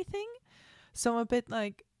doing anything. So I'm a bit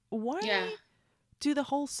like, why do the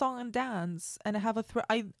whole song and dance and have a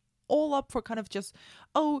all up for kind of just,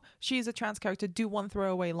 oh, she's a trans character, do one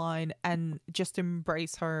throwaway line and just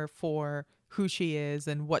embrace her for who she is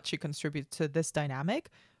and what she contributes to this dynamic,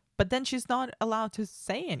 but then she's not allowed to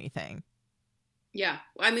say anything. Yeah,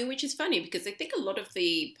 I mean, which is funny because I think a lot of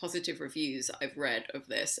the positive reviews I've read of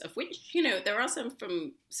this, of which, you know, there are some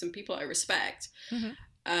from some people I respect,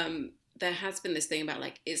 there has been this thing about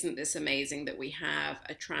like, isn't this amazing that we have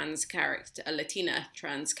a trans character, a Latina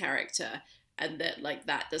trans character, and that like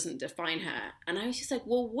that doesn't define her. And I was just like,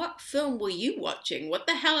 well, what film were you watching? What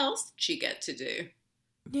the hell else did she get to do?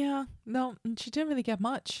 Yeah, no, she didn't really get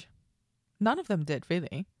much. None of them did,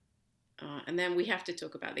 really. And then we have to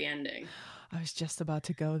talk about the ending. I was just about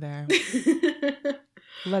to go there.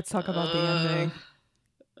 Let's talk about the ending.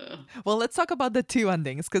 Well, let's talk about the 2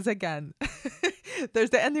 endings, because again,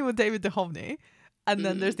 there's the ending with David Duchovny, and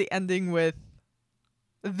then there's the ending with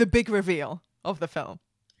the big reveal of the film.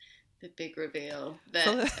 The big reveal. That,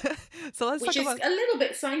 so let's which talk is about... a little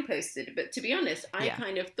bit signposted, but to be honest, I Yeah.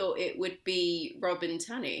 kind of thought it would be Robin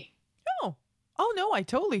Tunney. Oh no, I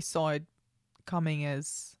totally saw it coming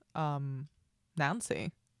as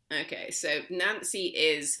Nancy. Okay, so Nancy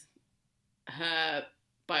is her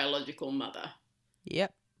biological mother.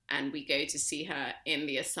 Yep. And we go to see her in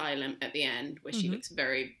the asylum at the end, where she looks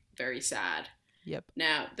very, very sad. Yep.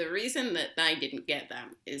 Now, the reason that I didn't get that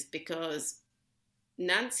is because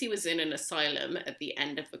Nancy was in an asylum at the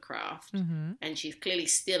end of The Craft, and she's clearly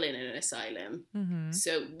still in an asylum.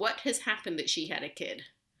 So what has happened that she had a kid?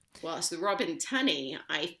 Whilst with Robin Tunney,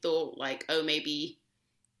 I thought like, oh, maybe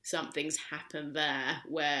something's happened there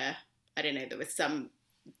where, I don't know, there was some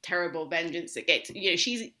terrible vengeance that gets, you know,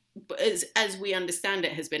 she's, as we understand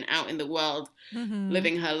it, has been out in the world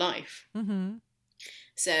living her life.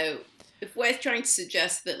 So if we're trying to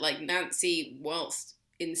suggest that like Nancy, whilst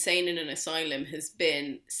insane in an asylum, has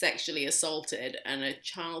been sexually assaulted and a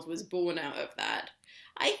child was born out of that,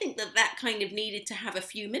 I think that that kind of needed to have a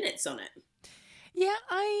few minutes on it. Yeah,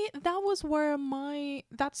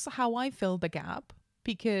 that's how I fill the gap,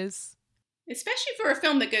 because especially for a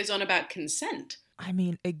film that goes on about consent. I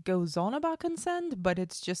mean, it goes on about consent, but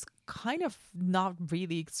it's just kind of not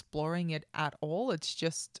really exploring it at all. It's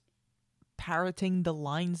just parroting the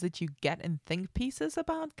lines that you get in think pieces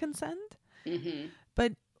about consent.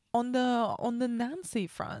 But on the Nancy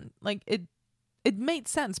front, like it made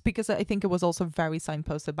sense because I think it was also very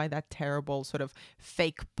signposted by that terrible sort of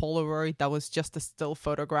fake Polaroid that was just a still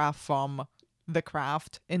photograph from The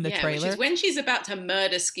Craft in the trailer. Which is when she's about to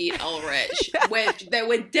murder Skeet Ulrich, where there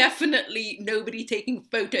were definitely nobody taking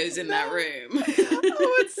photos in that room.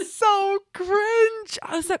 Oh, it's so cringe.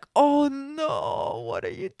 I was like, oh no, what are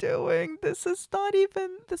you doing? This is not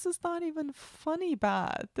even funny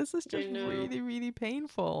bad. This is just really, really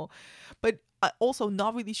painful. But also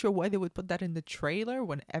not really sure why they would put that in the trailer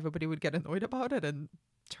when everybody would get annoyed about it and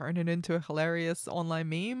turn it into a hilarious online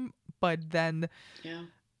meme, but then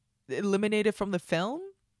eliminate it from the film.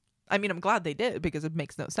 I mean, I'm glad they did because it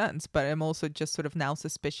makes no sense, but I'm also just sort of now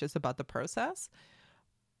suspicious about the process.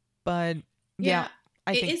 But yeah,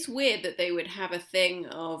 I think it's weird that they would have a thing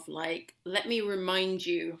of like, let me remind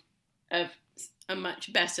you of a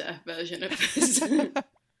much better version of this.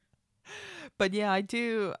 But yeah, I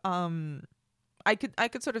do. I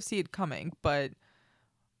could sort of see it coming, but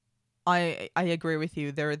I agree with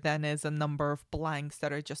you. There then is a number of blanks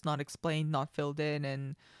that are just not explained, not filled in,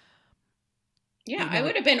 and yeah, I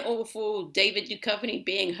would have been all for David Duchovny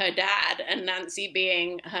being her dad and Nancy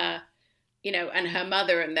being her, you know, and her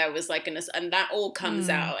mother, and there was like and that all comes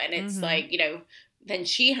out, and it's like, you know, then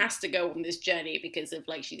she has to go on this journey because of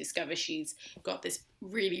like she discovers she's got this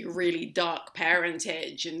really, really dark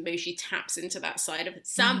parentage, and maybe she taps into that side of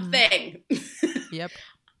something. Yep.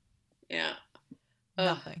 Yeah.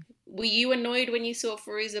 Nothing. Were you annoyed when you saw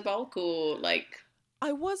Fairuza Balk, or like?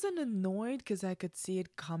 I wasn't annoyed because I could see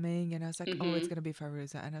it coming, and I was like, oh, it's gonna be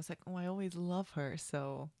Fairuza, and I was like, oh, I always love her,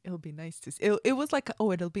 so it'll be nice to see. It was like,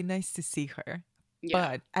 oh, it'll be nice to see her.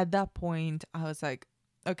 Yeah. But at that point, I was like,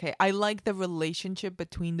 okay, I like the relationship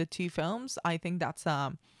between the two films. I think that's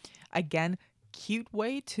again, cute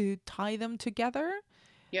way to tie them together.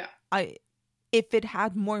 Yeah. If it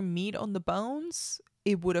had more meat on the bones,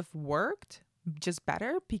 it would have worked. just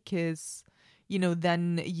better, because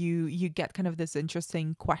then you get kind of this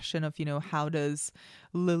interesting question of how does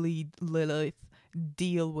Lilith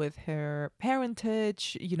deal with her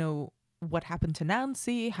parentage, what happened to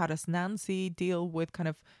Nancy, how does Nancy deal with kind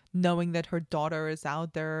of knowing that her daughter is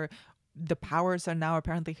out there, the powers are now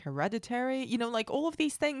apparently hereditary, like all of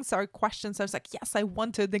these things are questions. I was like, yes, I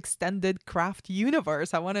want an extended Craft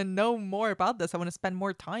universe. I want to know more about this. I want to spend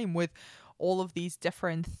more time with all of these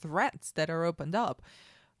different threats that are opened up.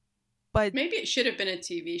 But maybe it should have been a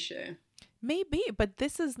TV show. Maybe, but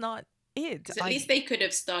this is not it. 'Cause at least they could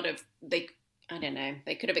have I don't know,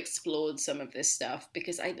 they could have explored some of this stuff,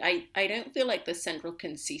 because I don't feel like the central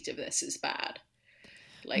conceit of this is bad.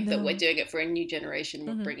 Like that we're doing it for a new generation.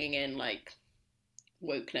 We're bringing in like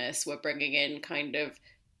wokeness. We're bringing in kind of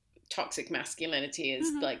toxic masculinity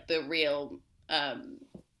as like the real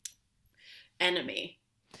enemy.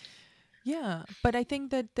 Yeah, but I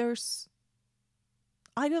think that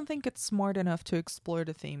I don't think it's smart enough to explore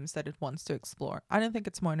the themes that it wants to explore. I don't think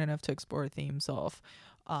it's smart enough to explore themes of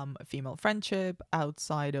female friendship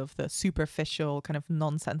outside of the superficial kind of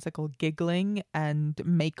nonsensical giggling and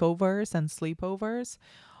makeovers and sleepovers.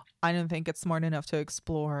 I don't think it's smart enough to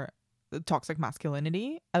explore the toxic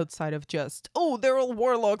masculinity outside of just, oh, they're all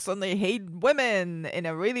warlocks and they hate women in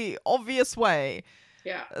a really obvious way.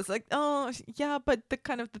 Yeah. It's like, oh, yeah, but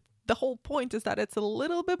the whole point is that it's a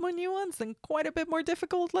little bit more nuanced and quite a bit more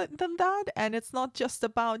difficult than that. And it's not just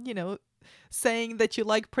about, saying that you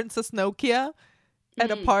like Princess Nokia at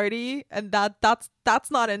a party, and that's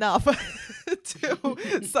not enough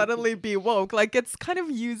to suddenly be woke. Like, it's kind of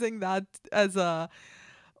using that as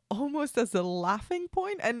almost as a laughing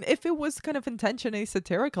point. And if it was kind of intentionally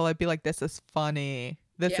satirical, I'd be like, this is funny.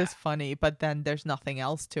 This is funny, but then there's nothing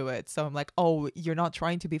else to it. So I'm like, oh, you're not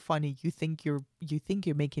trying to be funny. You think you're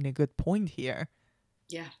making a good point here.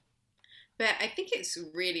 Yeah. But I think it's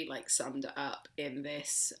really like summed up in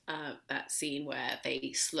this, that scene where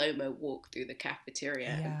they slow-mo walk through the cafeteria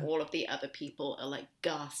and all of the other people are like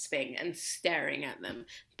gasping and staring at them.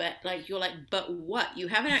 But like, you're like, but what? You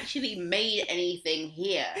haven't actually made anything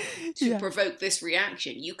here to provoke this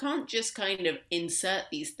reaction. You can't just kind of insert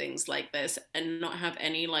these things like this and not have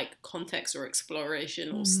any like context or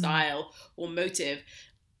exploration or style or motive,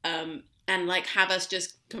 and like have us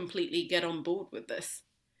just completely get on board with this.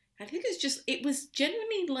 I think it was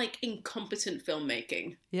genuinely like incompetent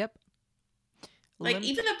filmmaking. Yep. Like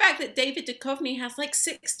even the fact that David Duchovny has like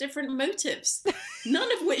 6 different motives,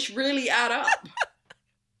 none of which really add up.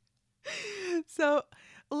 So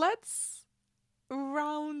let's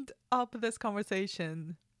round up this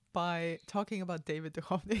conversation by talking about David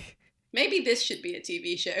Duchovny. Maybe this should be a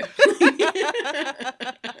TV show.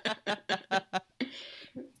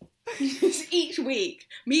 Each week,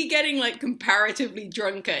 me getting like comparatively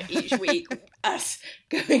drunker each week, us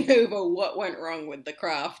going over what went wrong with The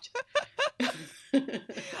Craft.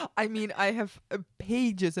 I mean, I have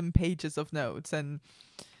pages and pages of notes, and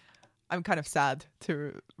I'm kind of sad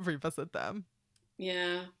to revisit them.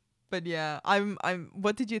 Yeah. But yeah, I'm.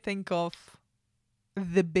 What did you think of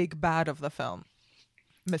the big bad of the film,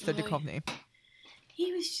 Mr. Duchovny?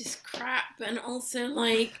 He was just crap, and also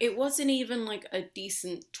like it wasn't even like a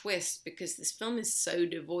decent twist, because this film is so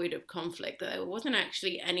devoid of conflict that there wasn't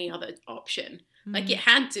actually any other option. Like it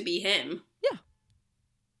had to be him.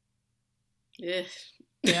 Yeah.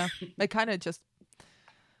 Yeah. I kind of just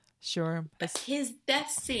sure. But his death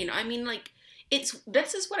scene, I mean, like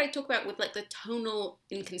this is what I talk about with like the tonal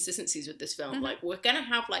inconsistencies with this film. Like we're gonna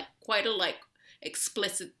have like quite a like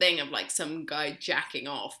explicit thing of like some guy jacking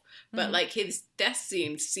off, but like his death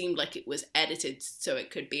scene seemed like it was edited so it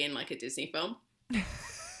could be in like a Disney film.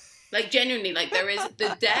 Like genuinely, like there is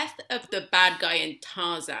the death of the bad guy in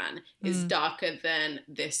Tarzan is darker than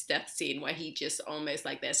this death scene where he just almost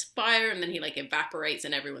like there's fire and then he like evaporates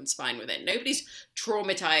and everyone's fine with it. Nobody's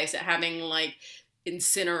traumatized at having like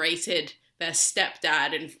incinerated their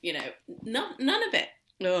stepdad, and none of it.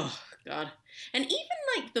 Oh God. And even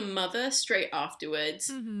like the mother straight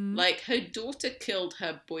afterwards, like her daughter killed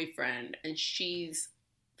her boyfriend and she's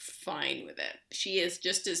fine with it. She is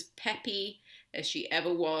just as peppy as she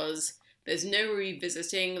ever was. There's no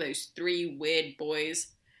revisiting those 3 weird boys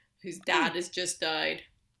whose dad has just died.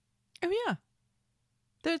 Oh yeah.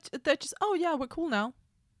 They're just, oh yeah, we're cool now.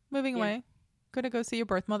 Moving away. Gonna go see your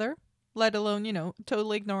birth mother. Let alone,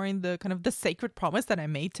 totally ignoring the kind of the sacred promise that I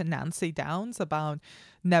made to Nancy Downs about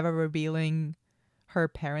never revealing her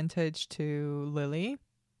parentage to Lily.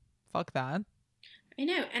 Fuck that. I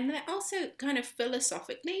know. And then also kind of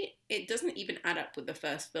philosophically, it doesn't even add up with the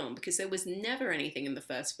first film, because there was never anything in the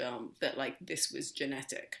first film that like this was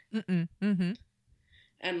genetic.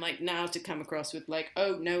 And like now to come across with like,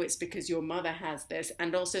 oh no, it's because your mother has this.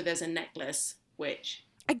 And also there's a necklace, which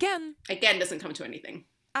Again doesn't come to anything.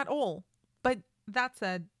 at all. But that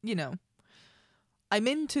said, you know, I'm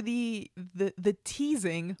into the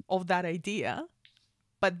teasing of that idea,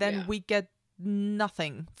 but then we get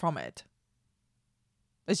nothing from it.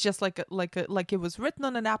 It's just like it was written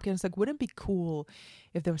on a napkin. It's like, wouldn't it be cool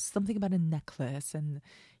if there was something about a necklace and,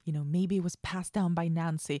 you know, maybe it was passed down by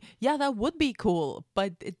Nancy. Yeah, that would be cool,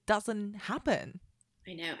 but it doesn't happen.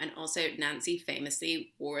 I know. And also Nancy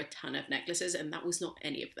famously wore a ton of necklaces, and that was not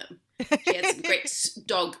any of them. She had some great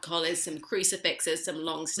dog collars, some crucifixes, some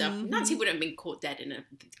long stuff. Mm-hmm. Nancy wouldn't have been caught dead in a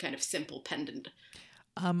kind of simple pendant.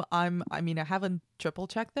 I haven't triple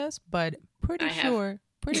checked this, but pretty sure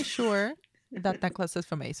that necklace is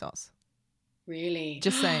from ASOS. Really?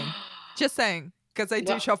 Just saying. Because I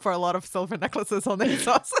do shop for a lot of silver necklaces on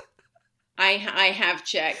ASOS. I have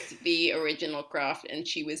checked the original craft, and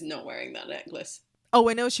she was not wearing that necklace. Oh,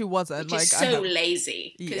 I know she wasn't. Which is so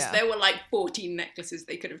lazy, because there were like 14 necklaces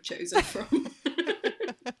they could have chosen from.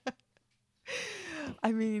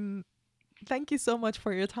 I mean, thank you so much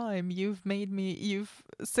for your time. You've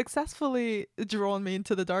successfully drawn me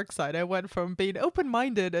into the dark side. I went from being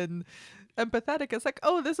open-minded and empathetic. It's like,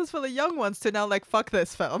 oh, this is for the young ones, to now like, fuck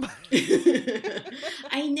this film.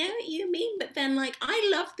 I know what you mean, but then like, I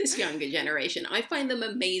love this younger generation. I find them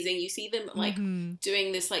amazing. You see them like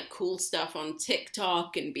doing this like cool stuff on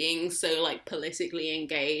TikTok and being so like politically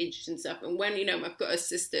engaged and stuff. And when, you know, I've got a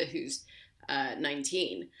sister who's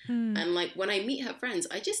 19 and like when I meet her friends,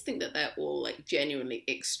 I just think that they're all like genuinely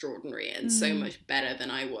extraordinary and so much better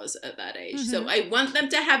than I was at that age. So I want them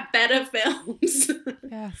to have better films.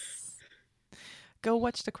 Yes. Go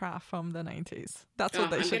watch The Craft from the 90s. That's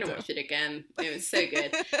what they should do. I'm going to watch it again. It was so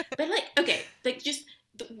good. But like, okay, like just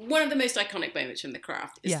one of the most iconic moments from The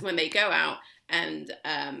Craft is when they go out and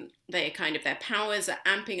they kind of, their powers are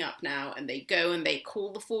amping up now, and they go and they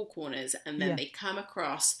call the Four Corners, and then they come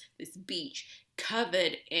across this beach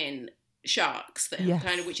covered in sharks, that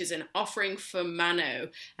kind of, which is an offering for Mano.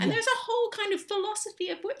 And there's a whole kind of philosophy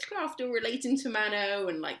of witchcraft relating to Mano,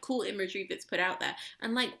 and like cool imagery that's put out there.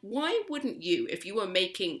 And like, why wouldn't you, if you were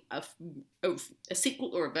making a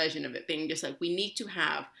sequel or a version of it, being just like, we need to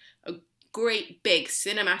have a great big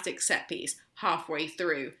cinematic set piece halfway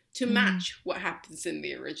through to match what happens in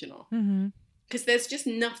the original? Because there's just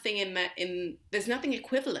nothing in that, there's nothing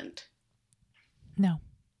equivalent. No,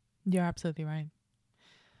 you're absolutely right.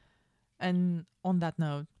 And on that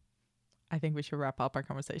note, I think we should wrap up our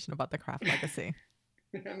conversation about The Craft Legacy.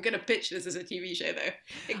 I'm going to pitch this as a TV show, though.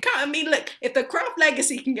 It can't, I mean, look, if The Craft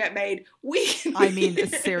Legacy can get made, we can. I mean,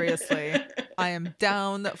 seriously, I am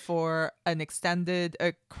down for an extended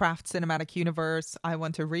Craft cinematic universe. I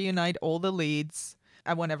want to reunite all the leads.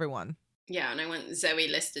 I want everyone. Yeah, and I want Zoe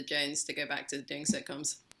Lister-Jones to go back to doing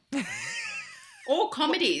sitcoms. Or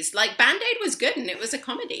comedies. Like, Band-Aid was good, and it was a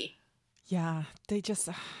comedy. Yeah, they just...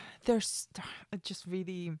 There's just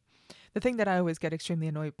really, the thing that I always get extremely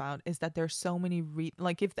annoyed about is that there's so many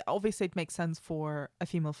obviously it makes sense for a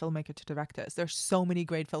female filmmaker to direct this. There's so many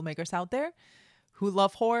great filmmakers out there who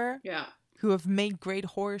love horror, who have made great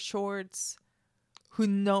horror shorts, who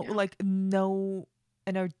know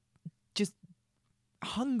and are just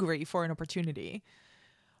hungry for an opportunity.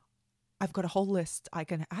 I've got a whole list. I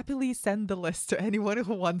can happily send the list to anyone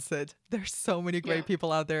who wants it. There's so many great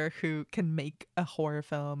people out there who can make a horror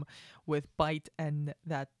film with bite and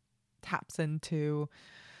that taps into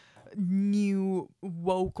new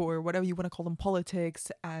woke or whatever you want to call them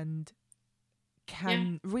politics, and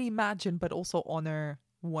can reimagine but also honor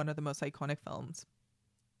one of the most iconic films.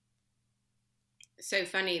 So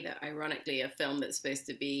funny that ironically a film that's supposed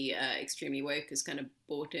to be extremely woke is kind of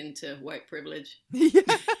bought into white privilege.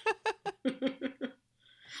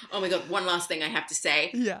 Oh my god, one last thing I have to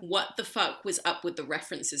say. What the fuck was up with the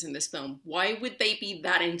references in this film? Why would they be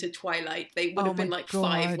that into Twilight? They would have been like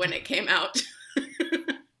 5 when it came out.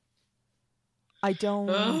 I don't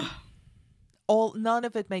none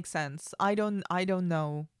of it makes sense. I don't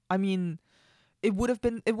know. I mean, it would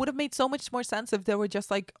have made so much more sense if they were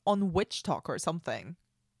just like on Witch Talk or something.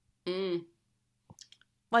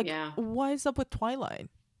 What is up with Twilight?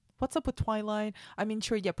 What's up with Twilight? I mean,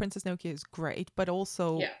 sure, Princess Nokia is great, but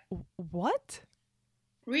also, what?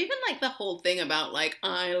 Or even like the whole thing about like,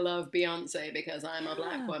 I love Beyonce because I'm a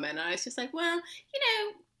black woman. And I was just like, well, you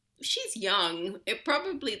know, she's young.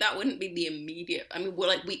 That wouldn't be the immediate. I mean,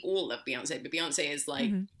 we all love Beyonce, but Beyonce is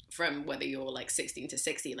like, from whether you're like 16 to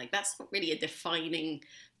 60, like that's not really a defining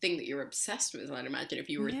thing that you're obsessed with, I'd imagine,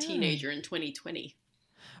 if you were a teenager in 2020.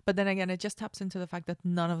 But then again, it just taps into the fact that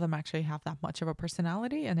none of them actually have that much of a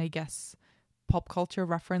personality. And I guess pop culture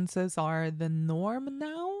references are the norm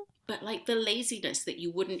now. But like the laziness that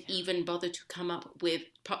you wouldn't even bother to come up with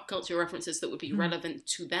pop culture references that would be relevant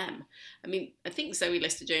to them. I mean, I think Zoe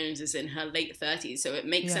Lister-Jones is in her late 30s, so it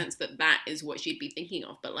makes sense that that is what she'd be thinking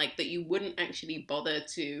of. But like that you wouldn't actually bother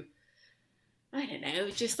to, I don't know,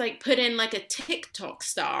 just like put in like a TikTok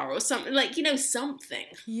star or something, like, you know, something.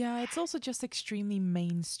 Yeah, it's also just extremely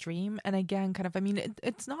mainstream. And again, kind of, I mean,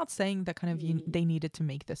 it's not saying that kind of they needed to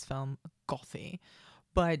make this film gothy,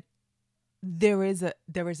 but there is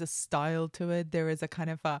a style to it. There is a kind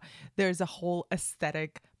of there's a whole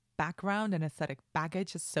aesthetic background and aesthetic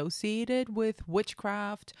baggage associated with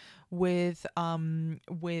witchcraft, with kind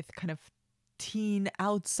of teen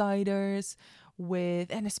outsiders,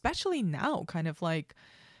 and especially now, kind of like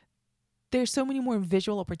there's so many more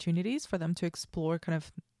visual opportunities for them to explore kind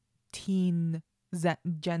of teen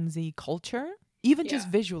Gen Z culture, even just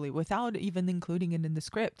visually, without even including it in the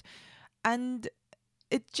script. And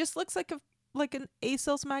it just looks like an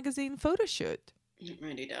ASOS magazine photo shoot. It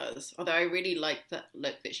really does. Although I really like that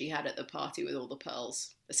look that she had at the party with all the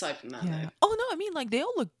pearls. Aside from that, though. Oh no, I mean, like, they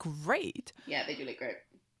all look great. Yeah, they do look great.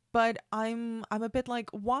 But I'm a bit like,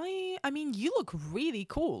 why? I mean, you look really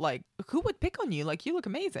cool. Like, who would pick on you? Like, you look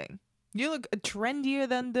amazing. You look trendier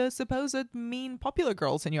than the supposed mean popular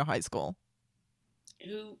girls in your high school.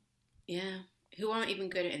 Who aren't even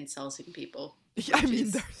good at insulting people. Yeah, I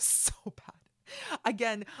mean, they're so bad.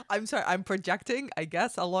 Again, I'm sorry, I'm projecting, I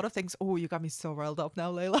guess, a lot of things. Oh, you got me so riled up now,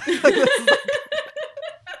 Layla.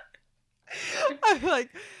 I'm like,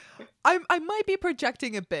 I might be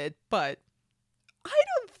projecting a bit, but I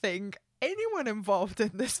don't think anyone involved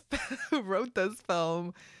in this who wrote this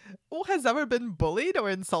film has ever been bullied or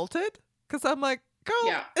insulted. Because I'm like,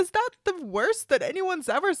 girl, is that the worst that anyone's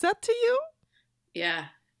ever said to you? Yeah.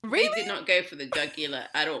 Really? They did not go for the jugular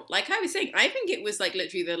at all. Like I was saying, I think it was like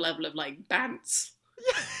literally the level of like bants.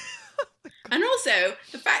 Yeah. And also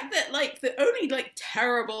the fact that like the only like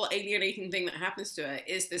terrible alienating thing that happens to her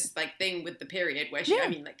is this like thing with the period where she, I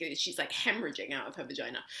mean, like she's like hemorrhaging out of her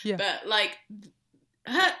vagina. Yeah. But like the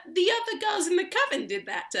other girls in the coven did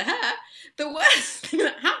that to her. The worst thing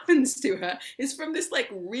that happens to her is from this like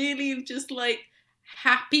really just like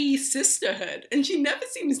happy sisterhood, and she never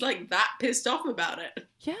seems like that pissed off about it.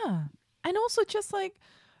 Yeah. And also just like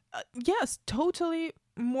yes, totally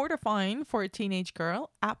mortifying for a teenage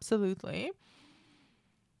girl, absolutely.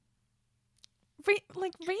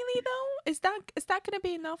 Like, really though, is that gonna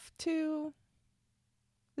be enough to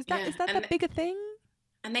is that big a thing?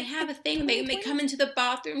 And they have a thing, they come into the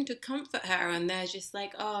bathroom to comfort her, and they're just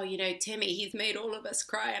like, oh, you know, Timmy, he's made all of us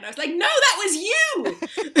cry. And I was like, no, that was you!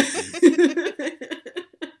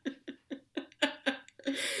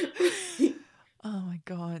 Oh my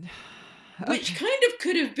God. Which kind of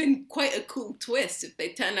could have been quite a cool twist if they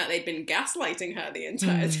turned out they'd been gaslighting her the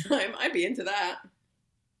entire time. I'd be into that.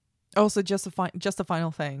 Also, just a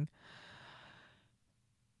final thing.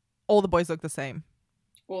 All the boys look the same.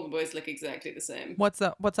 All the boys look exactly the same. What's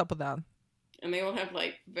up with that? And they all have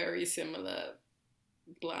like very similar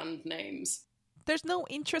bland names. There's no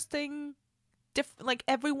interesting like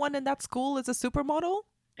everyone in that school is a supermodel.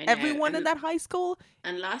 Everyone in that high school.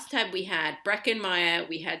 And last time we had Breckin Meyer,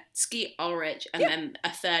 we had Skeet Ulrich, and then a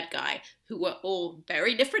third guy who were all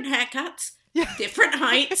very different haircuts, different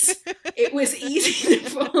heights. It was easy to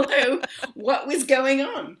follow what was going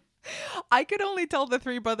on. I could only tell the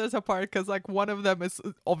three brothers apart because like one of them is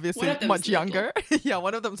obviously much younger. Yeah,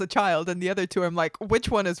 one of them's a child, and the other two I'm like, which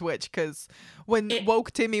one is which? Because when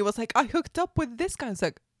woke Timmy was like, I hooked up with this guy, I was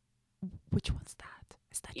like, which one's that?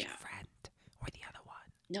 Is that your friend or the other one?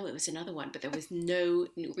 No, it was another one, but there was no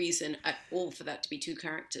reason at all for that to be two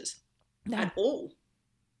characters. No. At all.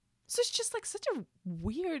 So it's just like such a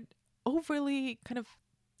weird, overly kind of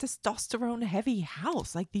testosterone heavy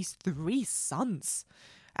house, like these three sons.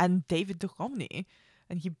 And David Duchovny,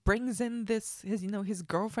 and he brings in his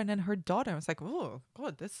girlfriend and her daughter. I was like, oh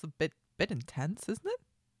God, this is a bit intense, isn't it?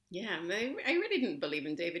 Yeah, I really didn't believe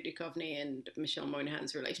in David Duchovny and Michelle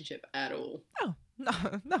Monaghan's relationship at all. No.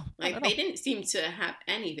 Like they didn't seem to have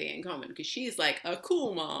anything in common because she's like a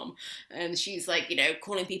cool mom, and she's like, you know,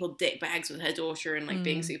 calling people dick bags with her daughter and like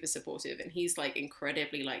being super supportive, and he's like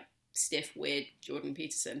incredibly like stiff, weird Jordan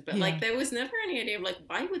Peterson. But like there was never any idea of like,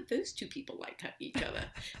 why would those two people like each other?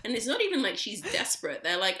 And it's not even like she's desperate.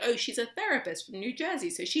 They're like, oh, she's a therapist from New Jersey,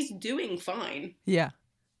 so she's doing fine. Yeah.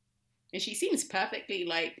 And she seems perfectly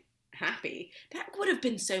like happy. That would have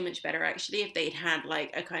been so much better actually if they'd had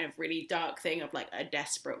like a kind of really dark thing of like a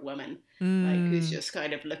desperate woman like who's just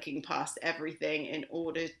kind of looking past everything in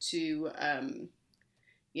order to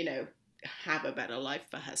you know, have a better life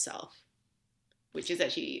for herself. Which is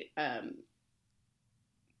actually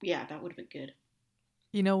yeah, that would have been good.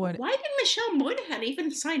 You know what? Why did Michelle Monaghan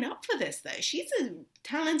even sign up for this, though? She's a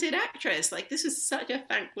talented actress. Like, this is such a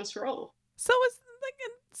thankless role. So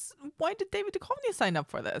why did David Duchovny sign up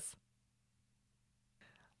for this?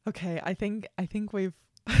 Okay, I think we've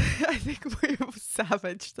I think we've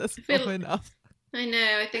savaged this film enough. I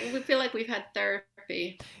know. I think we feel like we've had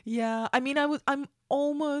therapy. Yeah, I mean, I'm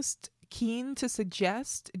almost keen to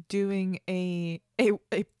suggest doing a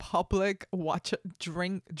public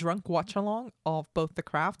drunk watch along of both The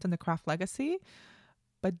Craft and The Craft Legacy.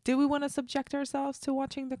 But do we want to subject ourselves to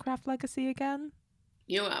watching The Craft Legacy again?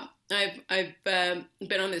 You know what? I've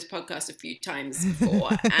been on this podcast a few times before,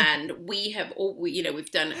 and we've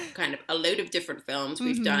done kind of a load of different films.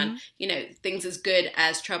 We've done, things as good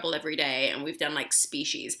as Trouble Every Day, and we've done like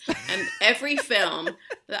Species. And every film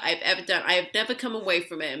that I've ever done, I have never come away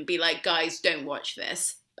from it and be like, guys, don't watch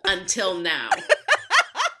this until now.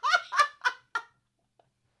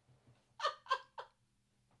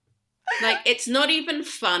 Like, it's not even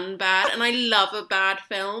fun bad, and I love a bad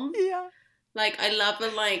film. Yeah. Like, I love a,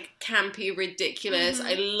 like, campy, ridiculous.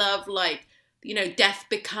 I love, like, Death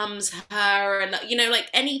Becomes Her. And, like,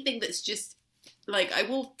 anything that's just, like, I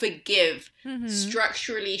will forgive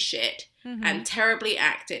structurally shit and terribly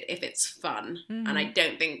acted if it's fun. And I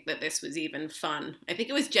don't think that this was even fun. I think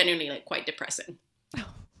it was genuinely, like, quite depressing.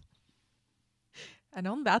 And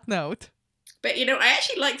on that note... But, I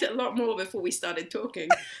actually liked it a lot more before we started talking.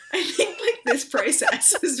 I think, like, this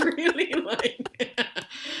process was really, like...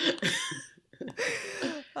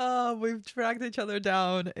 We've dragged each other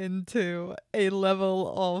down into a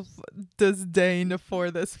level of disdain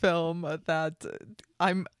for this film that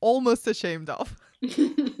I'm almost ashamed of.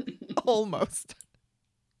 Almost.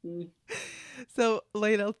 So,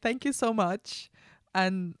 Layla, thank you so much.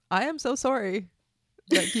 And I am so sorry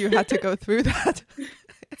that you had to go through that.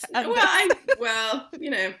 Yeah,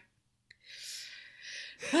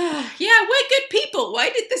 we're good people. Why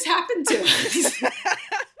did this happen to us?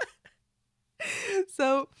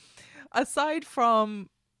 So, aside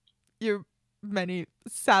from your many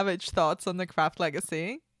savage thoughts on The Craft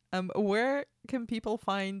Legacy, where can people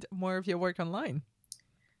find more of your work online?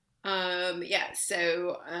 Often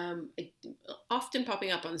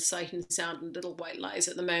popping up on Sight and Sound and Little White Lies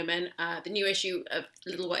at the moment. The new issue of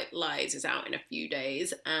Little White Lies is out in a few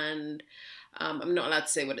days, and I'm not allowed to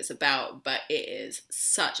say what it's about, but it is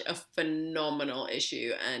such a phenomenal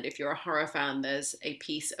issue. And if you're a horror fan, there's a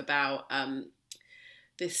piece about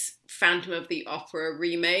this Phantom of the Opera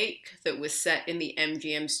remake that was set in the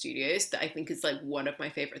MGM studios that I think is like one of my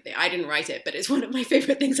favorite things. I didn't write it, but it's one of my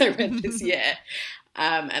favorite things I read this year.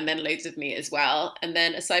 And then Loads of Me as well. And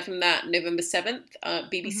then aside from that, November 7th,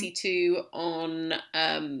 BBC Two on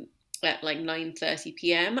at like 9:30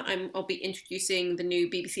 p.m. I'll be introducing the new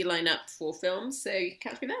BBC lineup for films, so you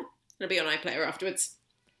can catch me there. It'll be on iPlayer afterwards.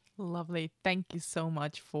 Lovely. Thank you so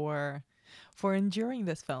much for enduring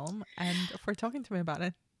this film and for talking to me about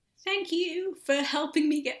it. Thank you for helping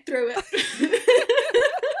me get through it.